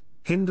 48,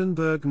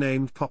 Hindenburg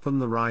named Poppen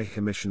the Reich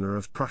Commissioner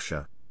of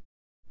Prussia.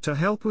 To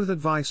help with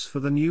advice for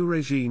the new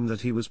regime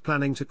that he was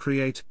planning to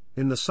create,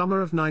 in the summer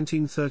of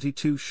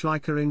 1932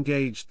 Schleicher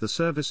engaged the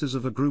services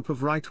of a group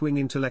of right-wing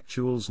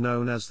intellectuals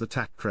known as the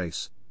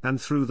Tactkreis,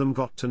 and through them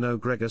got to know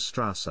Gregor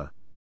Strasser.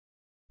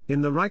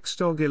 In the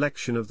Reichstag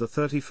election of the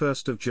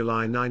 31st of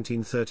July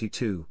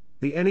 1932,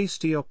 the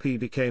NSDAP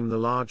became the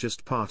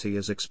largest party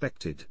as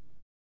expected.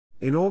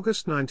 In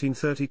August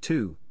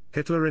 1932,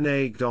 Hitler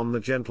reneged on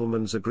the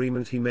gentleman's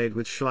agreement he made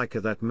with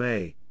Schleicher that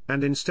May,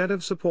 and instead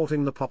of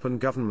supporting the Poppen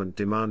government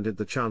demanded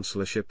the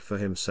chancellorship for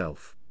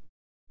himself.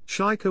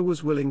 Schleicher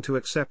was willing to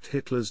accept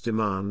Hitler's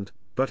demand,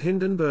 but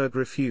Hindenburg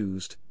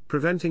refused,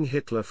 preventing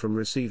Hitler from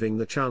receiving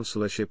the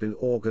chancellorship in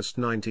August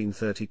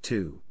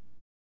 1932.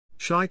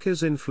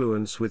 Schleicher's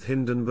influence with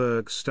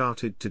Hindenburg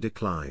started to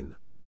decline.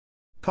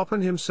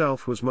 Poppen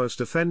himself was most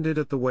offended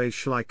at the way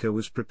Schleicher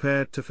was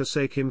prepared to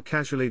forsake him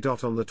casually.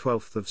 On the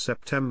 12th of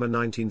September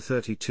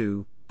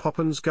 1932,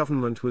 Poppen's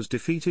government was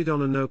defeated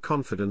on a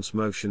no-confidence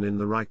motion in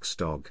the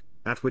Reichstag,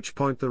 at which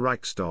point the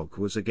Reichstag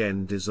was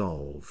again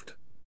dissolved.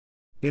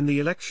 In the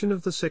election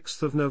of the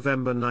 6th of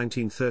November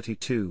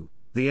 1932,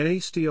 the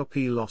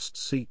NSDAP lost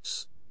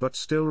seats, but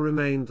still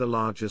remained the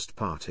largest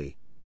party.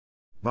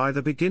 By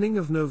the beginning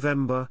of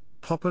November,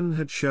 Poppen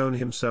had shown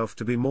himself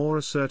to be more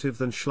assertive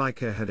than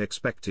Schleicher had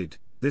expected.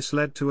 This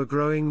led to a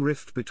growing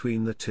rift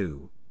between the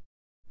two.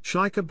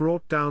 Schleicher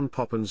brought down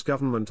Poppen's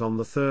government on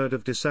the 3rd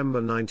of December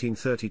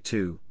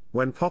 1932,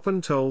 when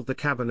Poppen told the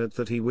cabinet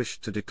that he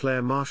wished to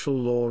declare martial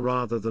law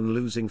rather than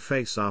losing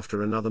face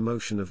after another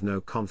motion of no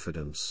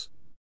confidence.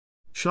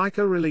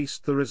 Schleicher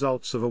released the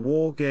results of a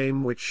war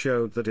game which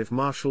showed that if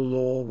martial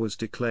law was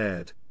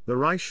declared, the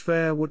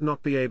Reichswehr would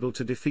not be able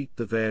to defeat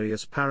the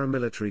various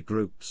paramilitary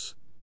groups.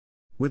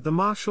 With the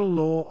martial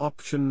law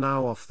option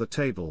now off the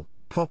table,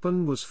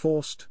 Poppen was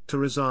forced to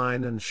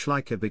resign and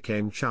Schleicher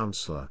became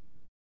Chancellor.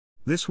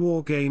 This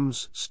war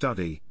games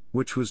study,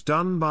 which was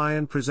done by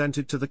and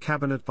presented to the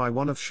cabinet by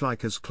one of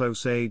Schleicher's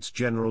close aides,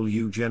 General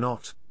Eugen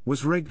Ott,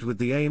 was rigged with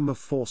the aim of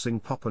forcing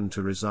Poppen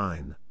to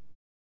resign.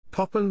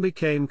 Poppen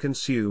became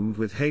consumed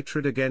with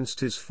hatred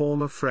against his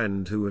former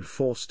friend who had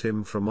forced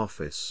him from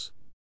office.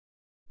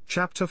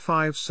 Chapter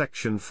 5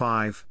 Section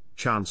 5,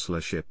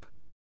 Chancellorship.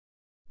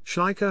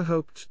 Schleicher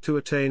hoped to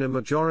attain a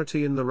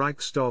majority in the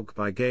Reichstag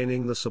by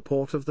gaining the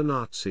support of the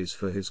Nazis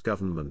for his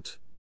government.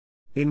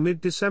 In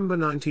mid-December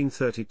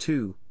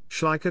 1932,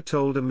 Schleicher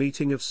told a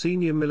meeting of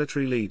senior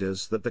military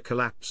leaders that the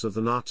collapse of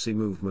the Nazi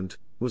movement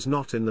was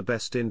not in the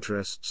best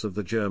interests of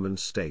the German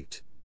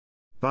state.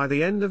 By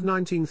the end of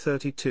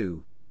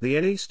 1932, the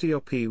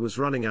NSDAP was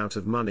running out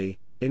of money,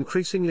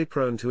 increasingly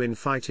prone to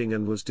infighting,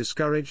 and was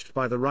discouraged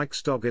by the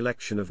Reichstag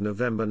election of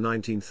November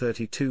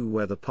 1932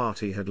 where the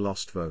party had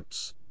lost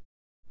votes.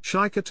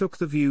 Schleicher took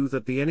the view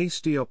that the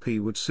NSDAP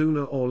would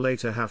sooner or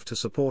later have to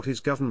support his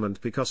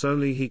government because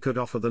only he could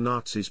offer the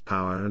Nazis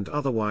power, and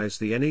otherwise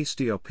the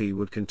NSDAP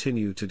would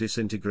continue to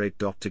disintegrate.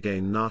 To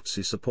gain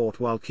Nazi support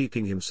while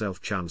keeping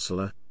himself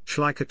Chancellor,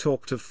 Schleicher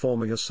talked of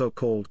forming a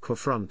so-called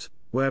Q-front,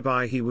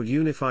 whereby he would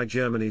unify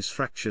Germany's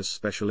fractious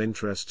special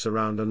interests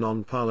around a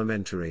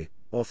non-parliamentary,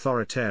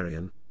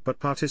 authoritarian, but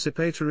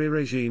participatory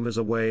regime as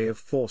a way of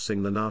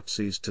forcing the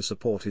Nazis to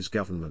support his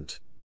government.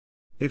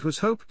 It was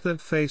hoped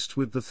that faced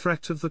with the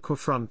threat of the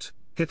Q-front,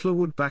 Hitler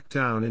would back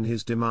down in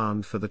his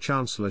demand for the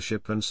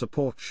chancellorship and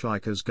support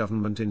Schleicher's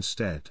government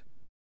instead.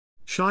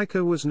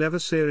 Schleicher was never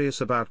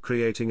serious about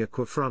creating a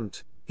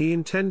Q-front. He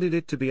intended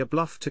it to be a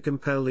bluff to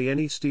compel the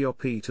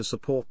NSDAP to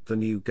support the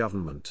new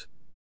government.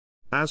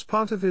 As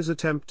part of his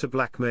attempt to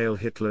blackmail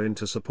Hitler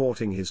into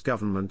supporting his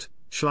government,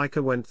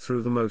 Schleicher went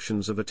through the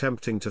motions of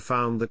attempting to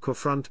found the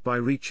Q-front by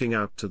reaching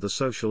out to the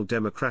Social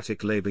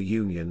Democratic labor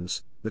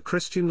unions, the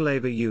Christian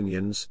labor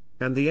unions,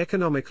 and the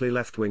economically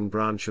left-wing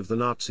branch of the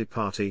Nazi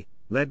Party,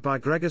 led by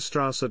Gregor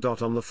Strasser.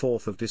 On the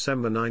 4th of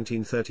December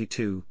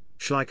 1932,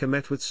 Schleicher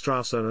met with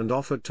Strasser and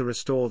offered to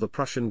restore the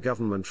Prussian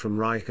government from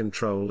Reich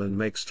control and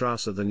make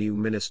Strasser the new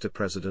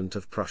minister-president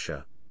of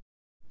Prussia.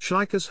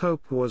 Schleicher's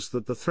hope was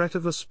that the threat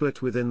of a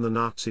split within the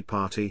Nazi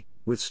Party,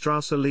 with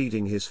Strasser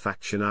leading his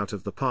faction out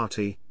of the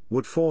party,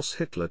 would force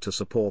Hitler to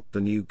support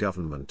the new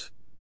government.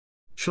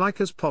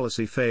 Schleicher's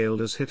policy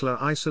failed as Hitler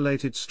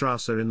isolated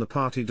Strasser in the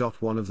party.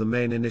 One of the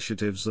main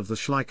initiatives of the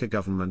Schleicher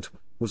government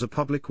was a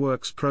public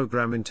works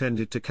program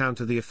intended to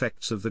counter the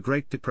effects of the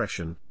Great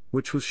Depression,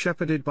 which was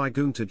shepherded by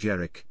Günter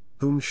Jauregg,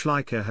 whom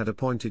Schleicher had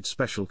appointed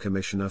Special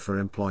Commissioner for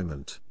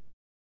Employment.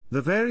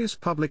 The various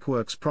public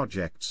works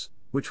projects,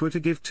 which were to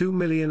give 2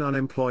 million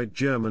unemployed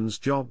Germans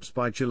jobs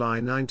by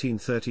July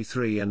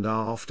 1933 and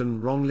are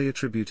often wrongly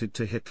attributed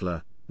to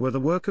Hitler, were the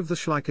work of the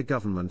Schleicher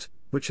government,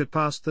 which had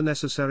passed the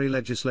necessary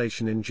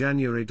legislation in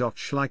January.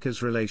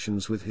 Schleicher's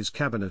relations with his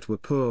cabinet were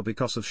poor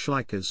because of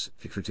Schleicher's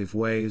secretive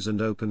ways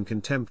and open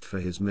contempt for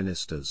his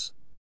ministers.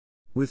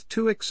 With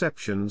two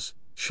exceptions,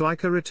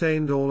 Schleicher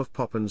retained all of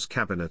Poppen's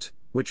cabinet,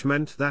 which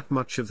meant that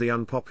much of the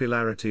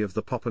unpopularity of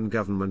the Poppen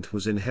government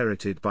was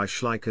inherited by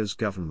Schleicher's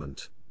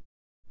government.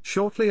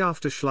 Shortly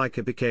after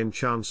Schleicher became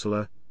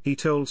Chancellor, he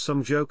told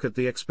some joke at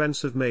the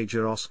expense of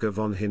Major Oskar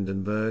von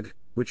Hindenburg,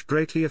 which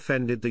greatly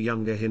offended the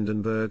younger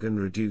Hindenburg and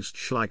reduced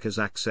Schleicher's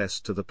access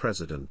to the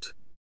president.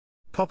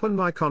 Poppen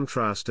by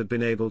contrast had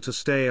been able to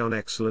stay on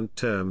excellent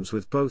terms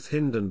with both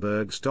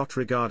Hindenburgs.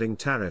 Regarding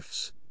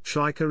tariffs,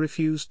 Schleicher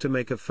refused to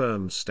make a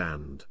firm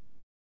stand.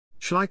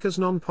 Schleicher's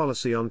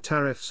non-policy on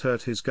tariffs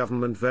hurt his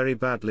government very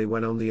badly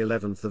when on the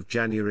 11th of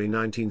January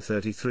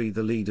 1933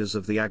 the leaders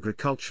of the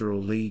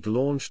Agricultural League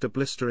launched a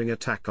blistering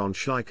attack on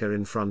Schleicher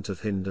in front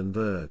of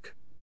Hindenburg.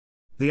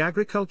 The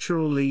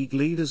Agricultural League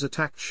leaders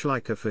attacked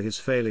Schleicher for his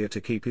failure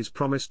to keep his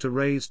promise to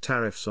raise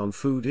tariffs on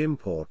food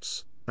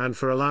imports, and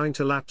for allowing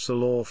to lapse a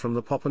law from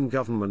the Poppen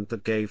government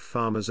that gave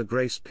farmers a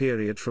grace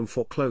period from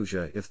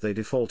foreclosure if they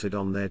defaulted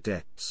on their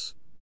debts.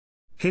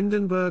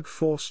 Hindenburg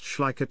forced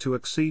Schleicher to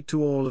accede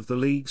to all of the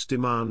League's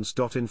demands.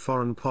 In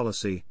foreign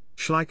policy,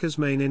 Schleicher's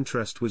main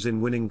interest was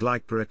in winning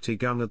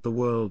Gleichberechtigung at the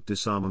World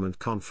Disarmament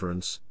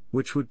Conference,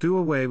 which would do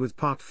away with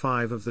Part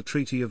 5 of the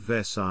Treaty of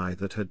Versailles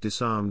that had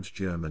disarmed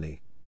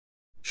Germany.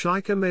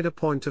 Schleicher made a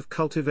point of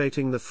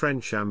cultivating the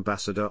French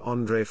ambassador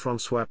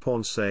André-François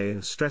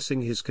Poncet,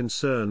 stressing his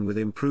concern with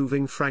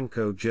improving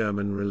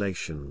Franco-German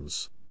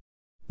relations.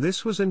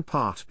 This was in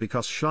part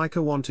because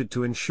Schleicher wanted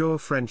to ensure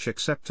French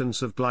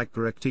acceptance of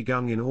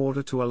Gleichberechtigung in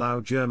order to allow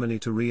Germany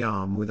to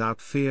rearm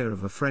without fear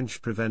of a French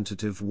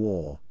preventative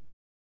war.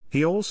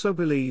 He also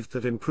believed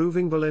that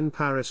improving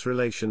Berlin-Paris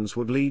relations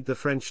would lead the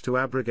French to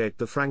abrogate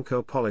the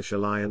Franco-Polish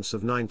alliance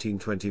of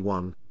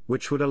 1921,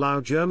 which would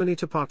allow Germany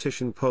to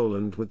partition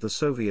Poland with the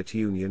Soviet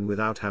Union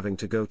without having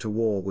to go to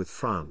war with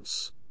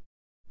France.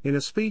 In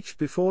a speech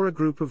before a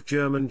group of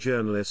German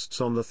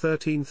journalists on the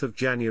 13th of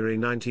January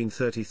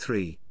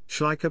 1933,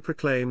 Schleicher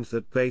proclaimed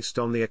that based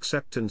on the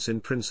acceptance in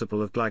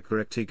principle of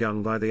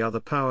Gleichberechtigung by the other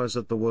powers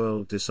at the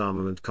World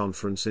Disarmament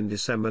Conference in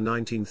December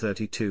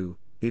 1932,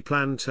 he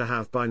planned to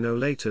have by no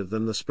later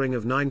than the spring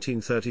of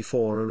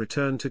 1934 a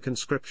return to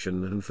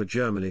conscription and for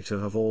Germany to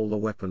have all the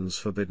weapons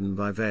forbidden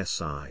by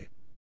Versailles.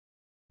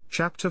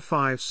 Chapter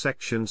 5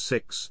 Section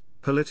 6,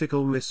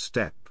 Political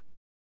Misstep.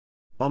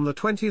 On the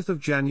 20th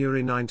of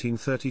January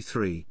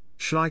 1933,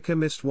 Schleicher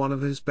missed one of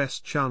his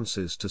best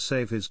chances to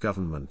save his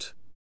government.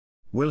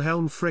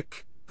 Wilhelm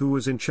Frick, who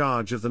was in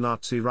charge of the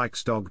Nazi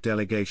Reichstag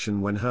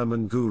delegation when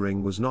Hermann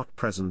Göring was not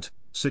present,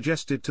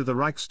 suggested to the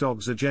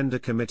Reichstag's Agenda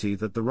Committee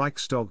that the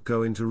Reichstag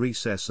go into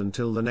recess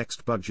until the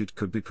next budget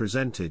could be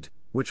presented,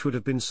 which would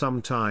have been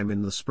some time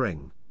in the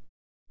spring.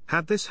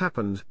 Had this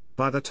happened,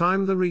 by the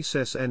time the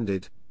recess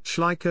ended,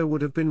 Schleicher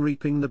would have been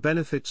reaping the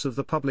benefits of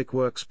the public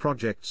works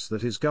projects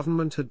that his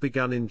government had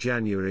begun in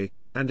January,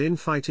 and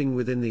infighting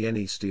within the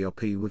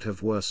NSDAP would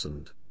have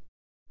worsened.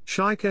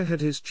 Schleicher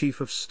had his chief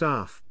of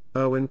staff,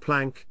 Erwin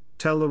Planck,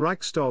 tell the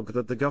Reichstag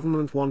that the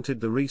government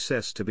wanted the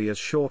recess to be as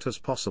short as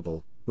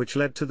possible, which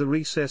led to the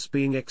recess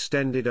being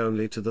extended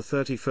only to the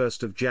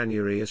 31st of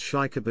January, as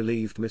Schleicher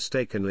believed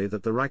mistakenly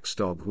that the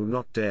Reichstag would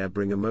not dare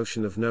bring a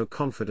motion of no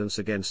confidence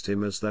against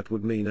him, as that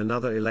would mean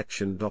another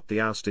election. The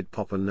ousted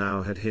Poppen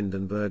now had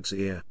Hindenburg's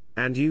ear,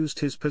 and used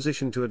his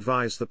position to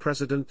advise the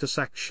president to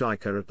sack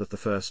Schleicher at the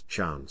first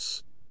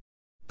chance.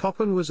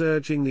 Poppen was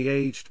urging the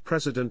aged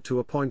president to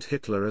appoint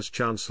Hitler as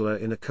chancellor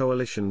in a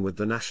coalition with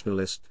the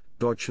nationalist,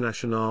 Deutsche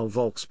National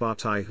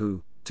Volkspartei,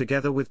 who,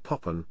 together with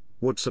Poppen,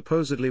 would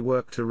supposedly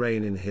work to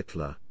rein in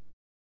Hitler.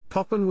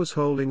 Poppen was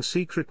holding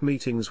secret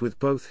meetings with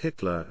both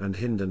Hitler and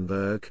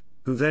Hindenburg,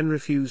 who then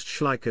refused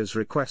Schleicher's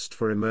request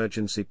for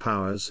emergency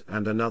powers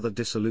and another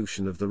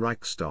dissolution of the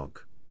Reichstag.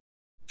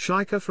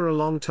 Schleicher for a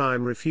long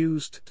time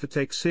refused to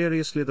take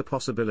seriously the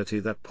possibility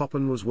that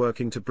Poppen was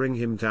working to bring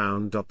him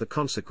down. The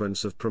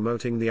consequence of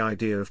promoting the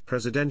idea of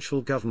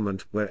presidential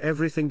government where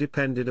everything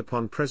depended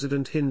upon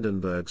President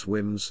Hindenburg's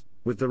whims,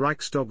 with the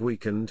Reichstag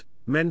weakened,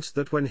 meant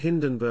that when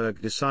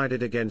Hindenburg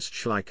decided against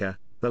Schleicher,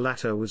 the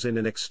latter was in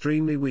an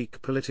extremely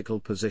weak political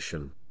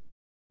position.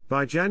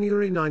 By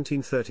January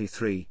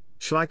 1933,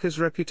 Schleicher's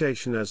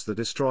reputation as the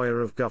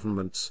destroyer of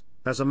governments,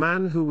 as a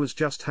man who was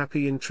just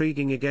happy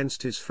intriguing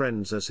against his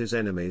friends as his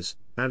enemies,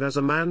 and as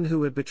a man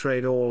who had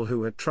betrayed all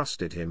who had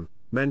trusted him,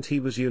 meant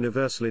he was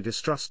universally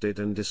distrusted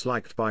and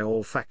disliked by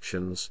all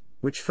factions,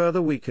 which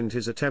further weakened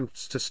his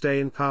attempts to stay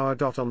in power.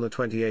 On the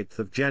 28th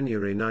of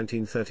January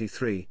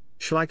 1933,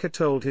 Schleicher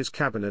told his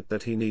cabinet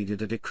that he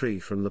needed a decree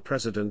from the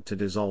president to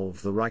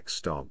dissolve the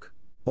Reichstag,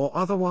 or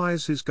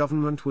otherwise his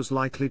government was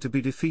likely to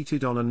be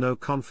defeated on a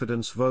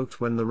no-confidence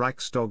vote when the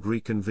Reichstag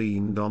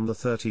reconvened on the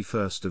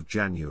 31st of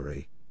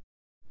January.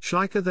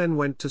 Schleicher then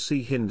went to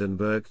see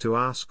Hindenburg to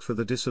ask for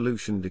the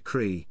dissolution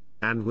decree,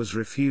 and was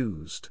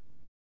refused.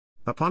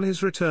 Upon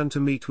his return to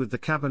meet with the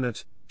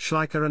cabinet,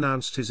 Schleicher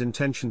announced his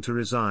intention to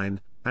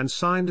resign, and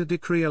signed a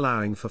decree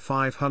allowing for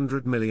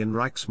 500 million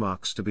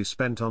Reichsmarks to be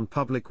spent on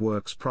public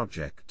works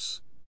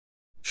projects.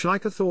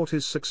 Schleicher thought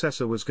his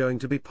successor was going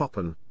to be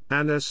Poppen,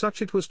 and as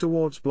such it was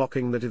towards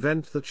blocking that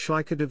event that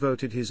Schleicher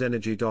devoted his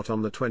energy.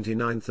 On the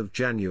 29th of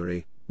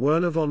January,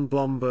 Werner von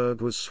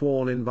Blomberg was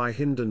sworn in by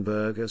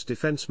Hindenburg as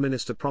defense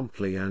minister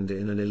promptly and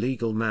in an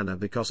illegal manner,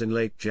 because in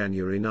late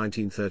January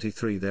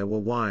 1933 there were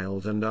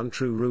wild and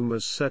untrue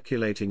rumors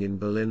circulating in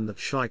Berlin that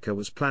Schleicher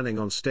was planning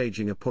on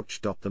staging a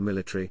putsch. The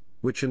military,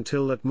 which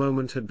until that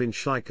moment had been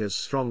Schleicher's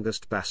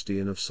strongest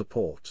bastion of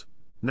support,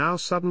 now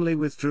suddenly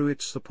withdrew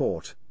its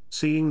support,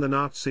 seeing the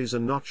Nazis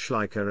and not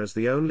Schleicher as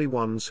the only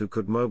ones who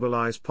could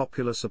mobilize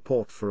popular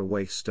support for a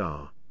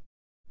waystar.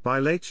 By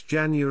late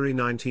January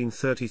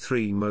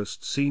 1933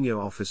 most senior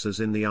officers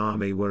in the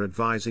army were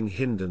advising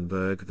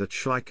Hindenburg that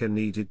Schleicher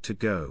needed to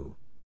go.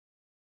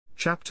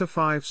 Chapter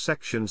 5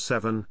 Section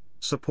 7,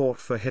 Support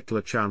for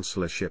Hitler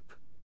Chancellorship.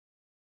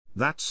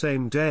 That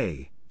same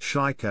day,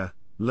 Schleicher,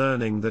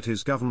 learning that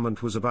his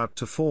government was about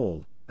to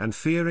fall, and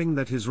fearing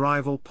that his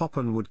rival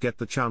Poppen would get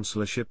the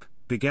chancellorship,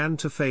 began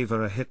to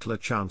favor a Hitler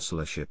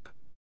chancellorship.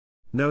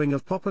 Knowing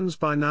of Poppen's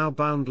by now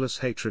boundless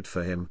hatred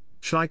for him,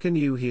 Schleicher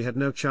knew he had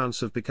no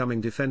chance of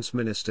becoming defense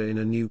minister in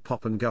a new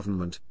Poppen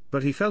government,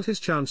 but he felt his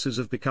chances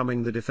of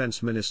becoming the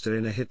defense minister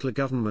in a Hitler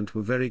government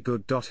were very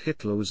good.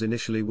 Hitler was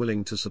initially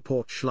willing to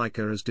support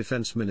Schleicher as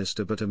defense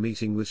minister, but a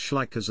meeting with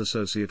Schleicher's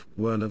associate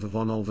Werner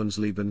von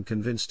Olvensleben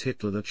convinced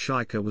Hitler that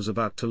Schleicher was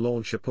about to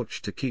launch a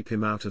putsch to keep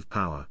him out of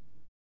power.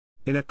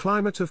 In a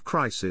climate of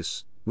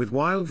crisis, with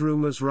wild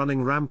rumors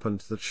running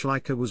rampant that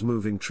Schleicher was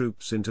moving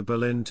troops into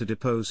Berlin to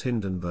depose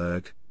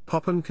Hindenburg,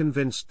 Poppen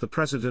convinced the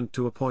president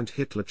to appoint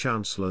Hitler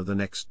chancellor the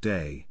next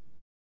day.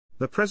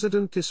 The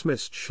president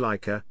dismissed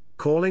Schleicher,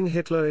 calling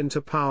Hitler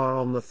into power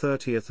on the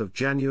 30th of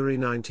January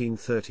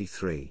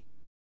 1933.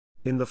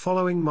 In the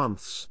following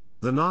months,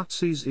 the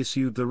Nazis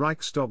issued the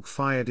Reichstag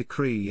Fire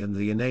Decree and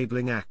the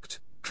Enabling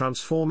Act,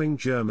 transforming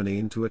Germany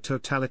into a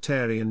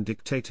totalitarian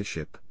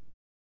dictatorship.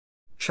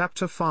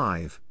 Chapter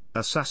 5,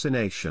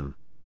 Assassination.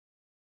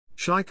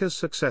 Schleicher's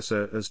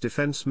successor as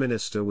defense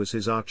minister was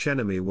his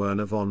archenemy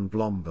Werner von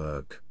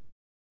Blomberg.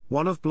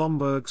 One of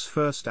Blomberg's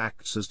first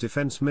acts as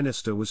defense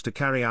minister was to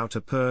carry out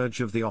a purge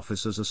of the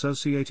officers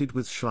associated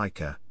with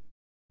Schleicher.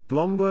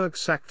 Blomberg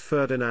sacked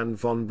Ferdinand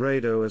von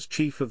Bredow as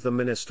chief of the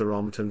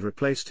Ministeramt and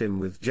replaced him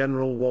with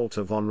General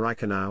Walter von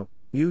Reichenau.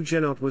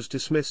 Huguenot was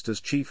dismissed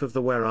as chief of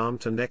the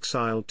Wehramt and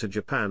exiled to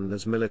Japan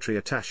as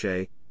military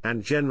attaché,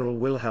 and General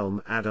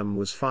Wilhelm Adam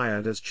was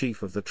fired as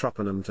chief of the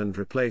Truppenamt and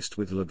replaced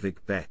with Ludwig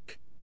Beck.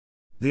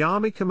 The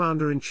army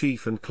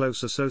commander-in-chief and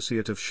close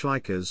associate of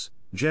Schleicher's,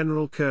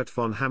 General Kurt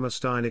von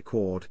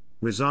Hammerstein-Equord,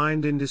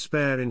 resigned in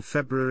despair in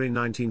February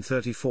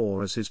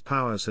 1934 as his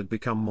powers had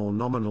become more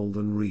nominal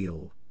than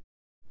real.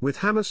 With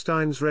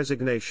Hammerstein's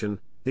resignation,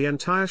 the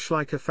entire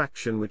Schleicher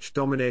faction which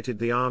dominated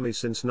the army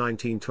since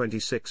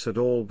 1926 had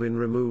all been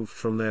removed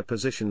from their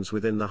positions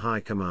within the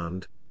High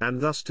Command,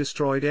 and thus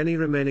destroyed any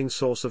remaining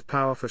source of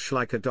power for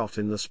Schleicher.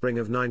 In the spring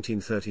of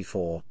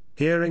 1934,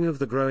 hearing of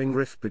the growing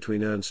rift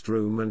between Ernst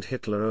Röhm and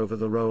Hitler over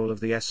the role of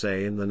the SA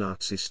in the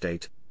Nazi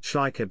state,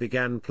 Schleicher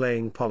began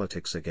playing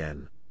politics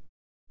again.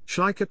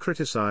 Schleicher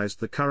criticized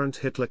the current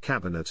Hitler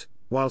cabinet,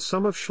 while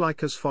some of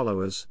Schleicher's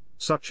followers,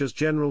 such as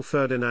General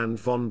Ferdinand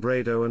von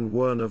Bredow and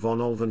Werner von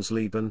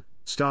Olvensleben,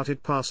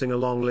 started passing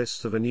along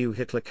lists of a new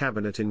Hitler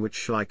cabinet in which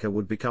Schleicher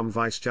would become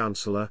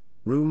Vice-Chancellor,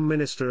 Röhm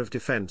Minister of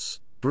Defense,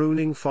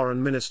 Brüning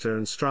Foreign Minister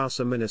and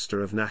Strasser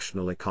Minister of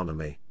National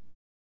Economy.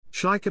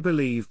 Schleicher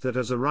believed that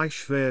as a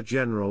Reichswehr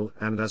general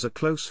and as a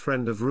close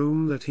friend of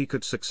Röhm that he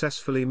could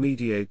successfully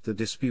mediate the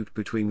dispute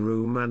between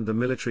Röhm and the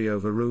military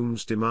over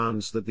Röhm's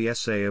demands that the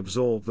SA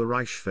absorb the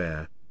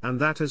Reichswehr, and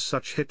that as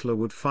such Hitler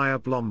would fire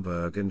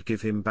Blomberg and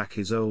give him back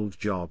his old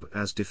job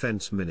as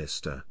defense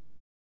minister.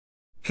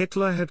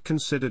 Hitler had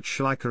considered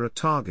Schleicher a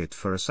target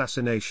for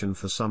assassination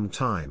for some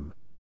time.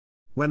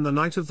 When the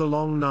Night of the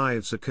Long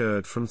Knives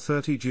occurred from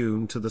 30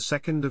 June to the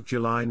 2nd of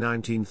July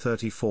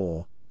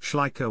 1934,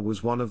 Schleicher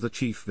was one of the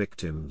chief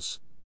victims.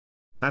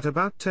 At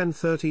about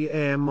 10:30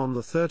 a.m. on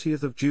the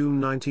 30th of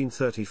June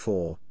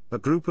 1934, a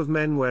group of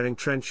men wearing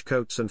trench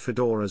coats and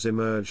fedoras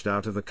emerged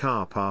out of a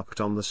car parked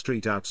on the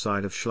street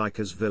outside of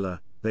Schleicher's villa.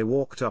 They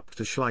walked up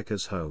to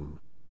Schleicher's home.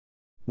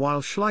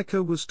 While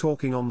Schleicher was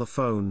talking on the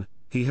phone,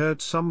 he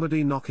heard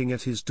somebody knocking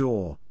at his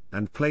door,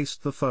 and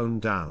placed the phone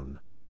down.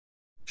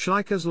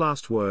 Schleicher's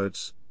last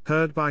words,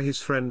 heard by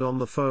his friend on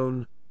the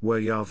phone,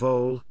 were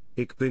 "Jawohl,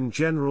 ich bin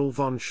General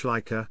von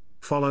Schleicher,"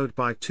 followed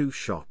by 2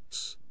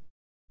 shots.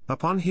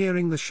 Upon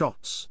hearing the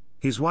shots,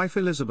 his wife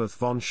Elisabeth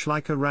von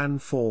Schleicher ran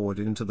forward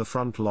into the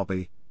front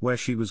lobby, where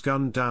she was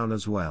gunned down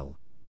as well.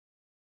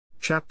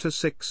 Chapter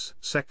 6,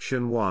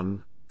 Section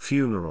 1,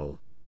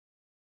 Funeral.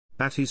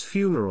 At his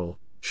funeral,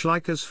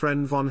 Schleicher's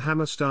friend von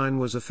Hammerstein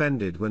was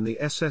offended when the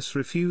SS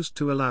refused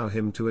to allow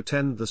him to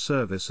attend the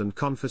service and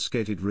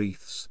confiscated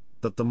wreaths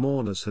that the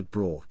mourners had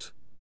brought.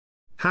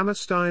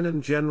 Hammerstein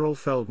and General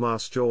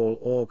Feldmarschall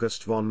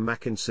August von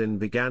Mackensen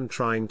began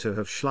trying to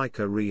have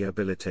Schleicher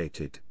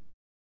rehabilitated.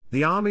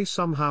 The army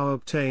somehow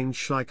obtained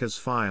Schleicher's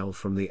file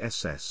from the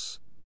SS.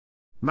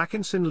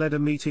 Mackensen led a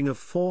meeting of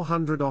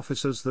 400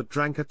 officers that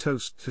drank a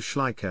toast to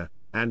Schleicher,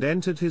 and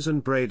entered his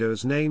and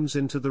Bredow's names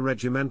into the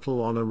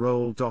regimental honor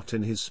roll.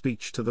 In his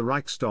speech to the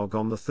Reichstag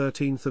on the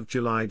 13th of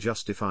July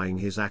justifying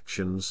his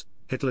actions,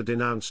 Hitler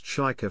denounced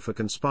Schleicher for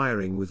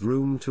conspiring with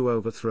Röhm to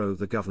overthrow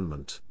the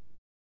government.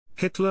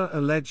 Hitler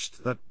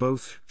alleged that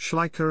both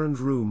Schleicher and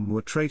Röhm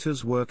were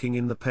traitors working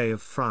in the pay of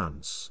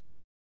France.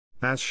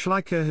 As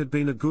Schleicher had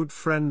been a good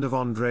friend of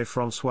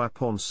André-François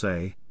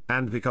Poncet,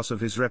 and because of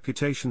his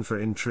reputation for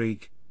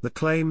intrigue, the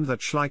claim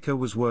that Schleicher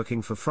was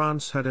working for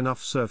France had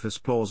enough surface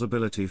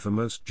plausibility for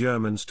most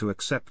Germans to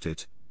accept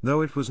it,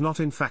 though it was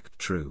not in fact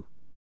true.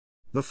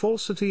 The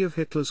falsity of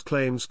Hitler's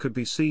claims could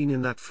be seen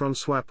in that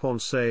François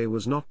Poncet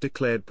was not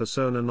declared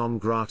persona non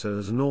grata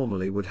as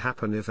normally would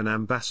happen if an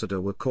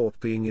ambassador were caught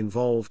being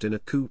involved in a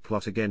coup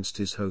plot against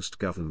his host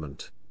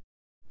government.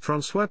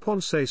 François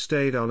Poncet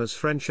stayed on as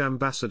French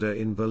ambassador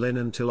in Berlin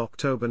until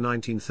October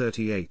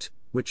 1938,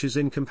 which is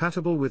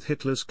incompatible with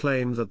Hitler's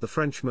claim that the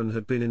Frenchman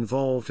had been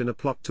involved in a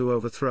plot to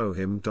overthrow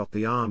him.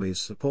 The army's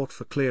support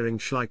for clearing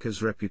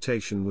Schleicher's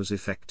reputation was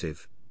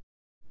effective.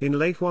 In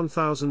late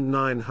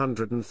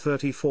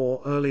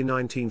 1934, early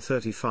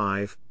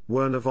 1935,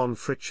 Werner von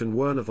Fritsch and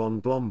Werner von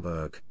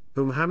Blomberg,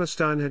 whom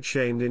Hammerstein had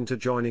shamed into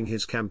joining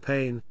his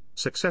campaign,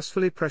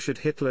 successfully pressured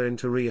Hitler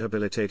into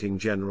rehabilitating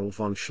General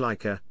von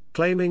Schleicher,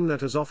 claiming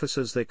that as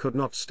officers they could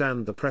not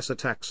stand the press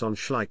attacks on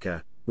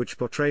Schleicher, which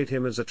portrayed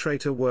him as a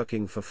traitor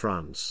working for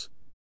France.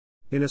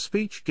 In a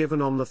speech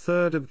given on the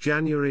 3rd of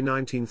January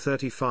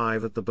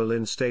 1935 at the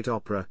Berlin State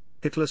Opera,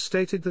 Hitler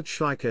stated that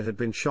Schleicher had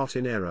been shot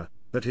in error,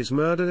 that his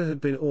murder had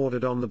been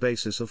ordered on the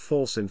basis of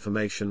false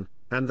information,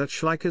 and that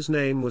Schleicher's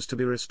name was to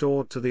be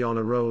restored to the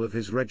honor roll of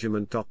his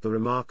regiment. The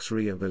remarks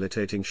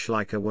rehabilitating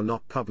Schleicher were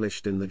not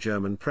published in the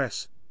German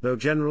press, though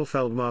General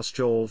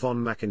Feldmarschall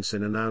von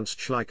Mackensen announced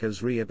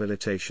Schleicher's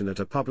rehabilitation at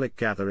a public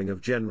gathering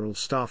of General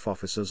Staff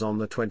officers on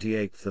the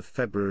 28th of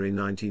February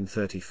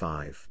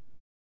 1935.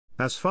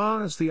 As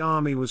far as the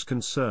army was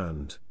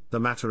concerned, the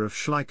matter of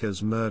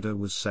Schleicher's murder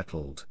was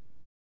settled.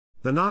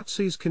 The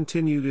Nazis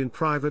continued in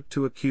private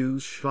to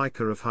accuse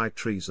Schleicher of high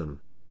treason.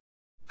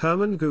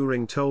 Hermann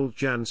Göring told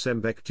Jan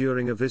Sembeck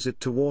during a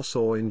visit to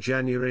Warsaw in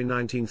January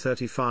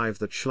 1935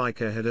 that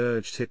Schleicher had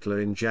urged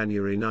Hitler in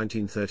January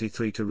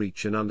 1933 to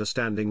reach an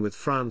understanding with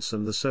France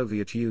and the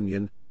Soviet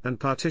Union, and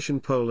partition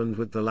Poland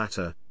with the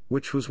latter,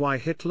 which was why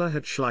Hitler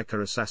had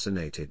Schleicher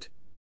assassinated.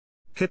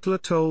 Hitler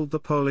told the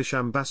Polish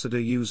ambassador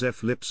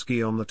Józef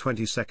Lipski on the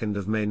 22nd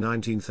of May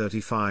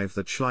 1935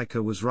 that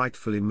Schleicher was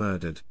rightfully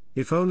murdered,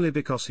 if only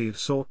because he had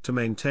sought to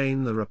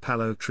maintain the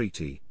Rapallo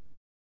Treaty.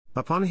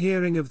 Upon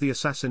hearing of the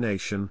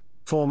assassination,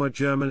 former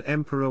German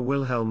Emperor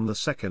Wilhelm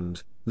II,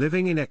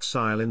 living in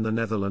exile in the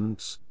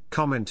Netherlands,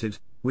 commented,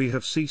 "We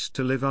have ceased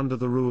to live under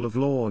the rule of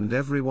law and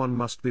everyone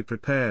must be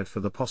prepared for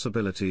the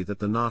possibility that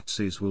the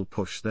Nazis will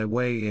push their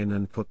way in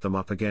and put them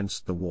up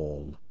against the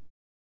wall."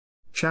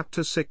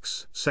 Chapter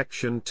 6,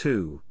 Section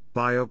 2,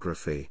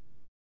 Biography.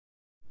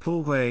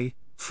 Pulwey,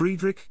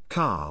 Friedrich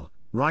Karl,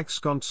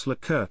 Reichskanzler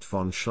Kurt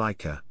von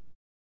Schleicher.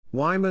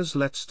 Weimar's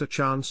letzter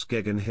Chance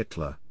gegen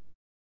Hitler.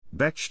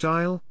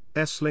 Bechsteil,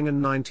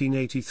 Esslingen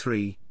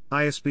 1983,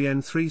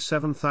 ISBN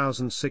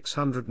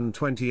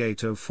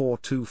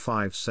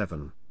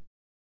 3762804257.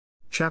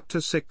 Chapter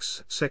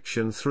 6,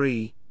 Section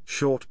 3,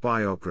 Short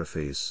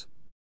Biographies.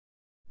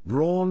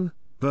 Braun,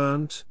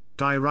 Bernd,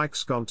 Die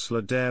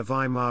Reichskanzler der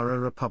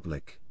Weimarer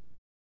Republik.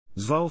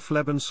 12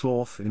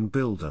 Lebenslauf in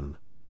Bildern.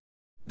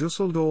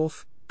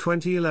 Düsseldorf,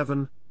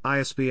 2011,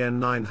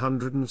 ISBN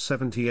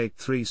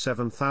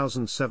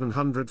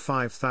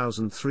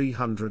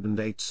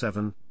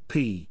 978-37708-7,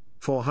 p.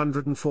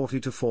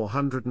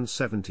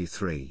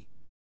 440-473.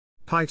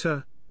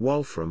 Peiter,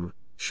 Wolfram,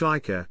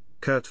 Schleicher,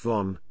 Kurt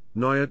von,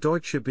 Neue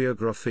Deutsche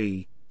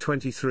Biographie,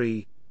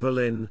 23,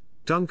 Berlin,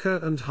 Duncker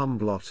and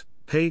Humblot,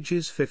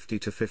 pages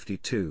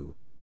 50-52.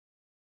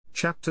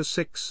 Chapter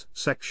 6,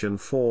 Section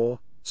 4,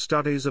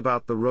 Studies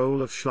about the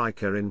role of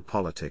Schleicher in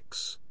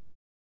politics.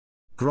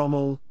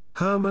 Grommel,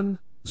 Hermann,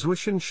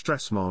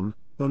 Zwischenstressmann,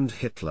 und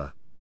Hitler.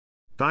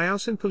 Die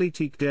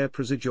Außenpolitik der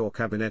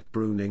Präsidialkabinett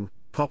Brüning,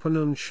 Poppen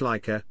und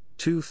Schleicher,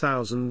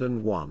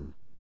 2001.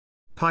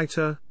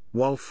 Peiter,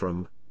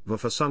 Wolfram,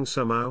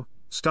 Verfassungssamau,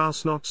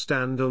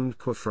 Staatsnotstand und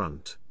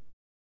Querfront.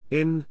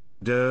 In,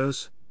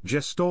 Ders,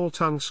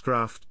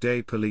 Gestaltungskraft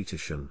des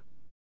Politischen.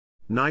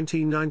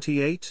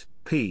 1998,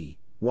 p.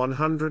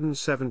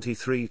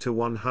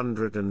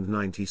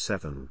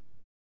 173-197.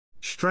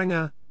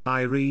 Strenger,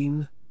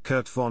 Irene,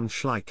 Kurt von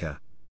Schleicher.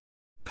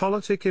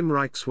 Politik im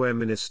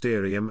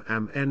Reichswehrministerium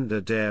am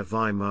Ende der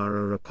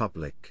Weimarer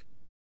Republik.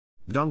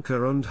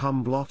 Duncker und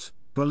Humblot,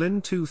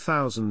 Berlin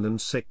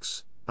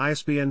 2006,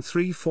 ISBN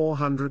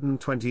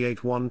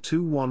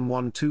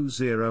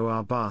 3428-121120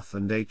 Arbath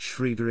and H.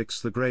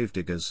 Friedrichs The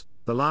Gravediggers,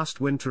 The Last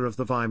Winter of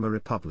the Weimar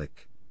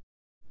Republic.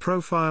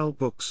 Profile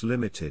Books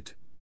Limited.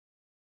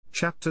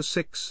 Chapter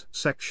 6,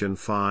 Section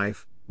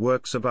 5,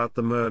 Works about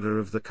the murder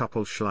of the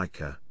couple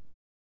Schleicher.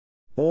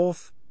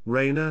 Orth,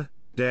 Rainer,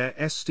 Der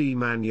St.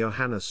 Mann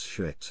Johannes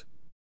Schmidt.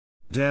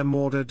 Der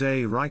Morde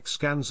des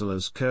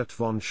Reichskanzlers Kurt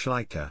von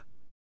Schleicher.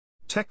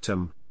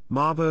 Tectum,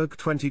 Marburg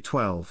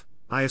 2012,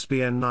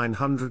 ISBN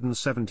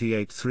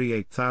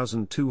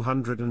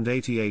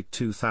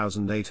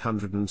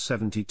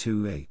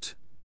 978-38288-2872-8.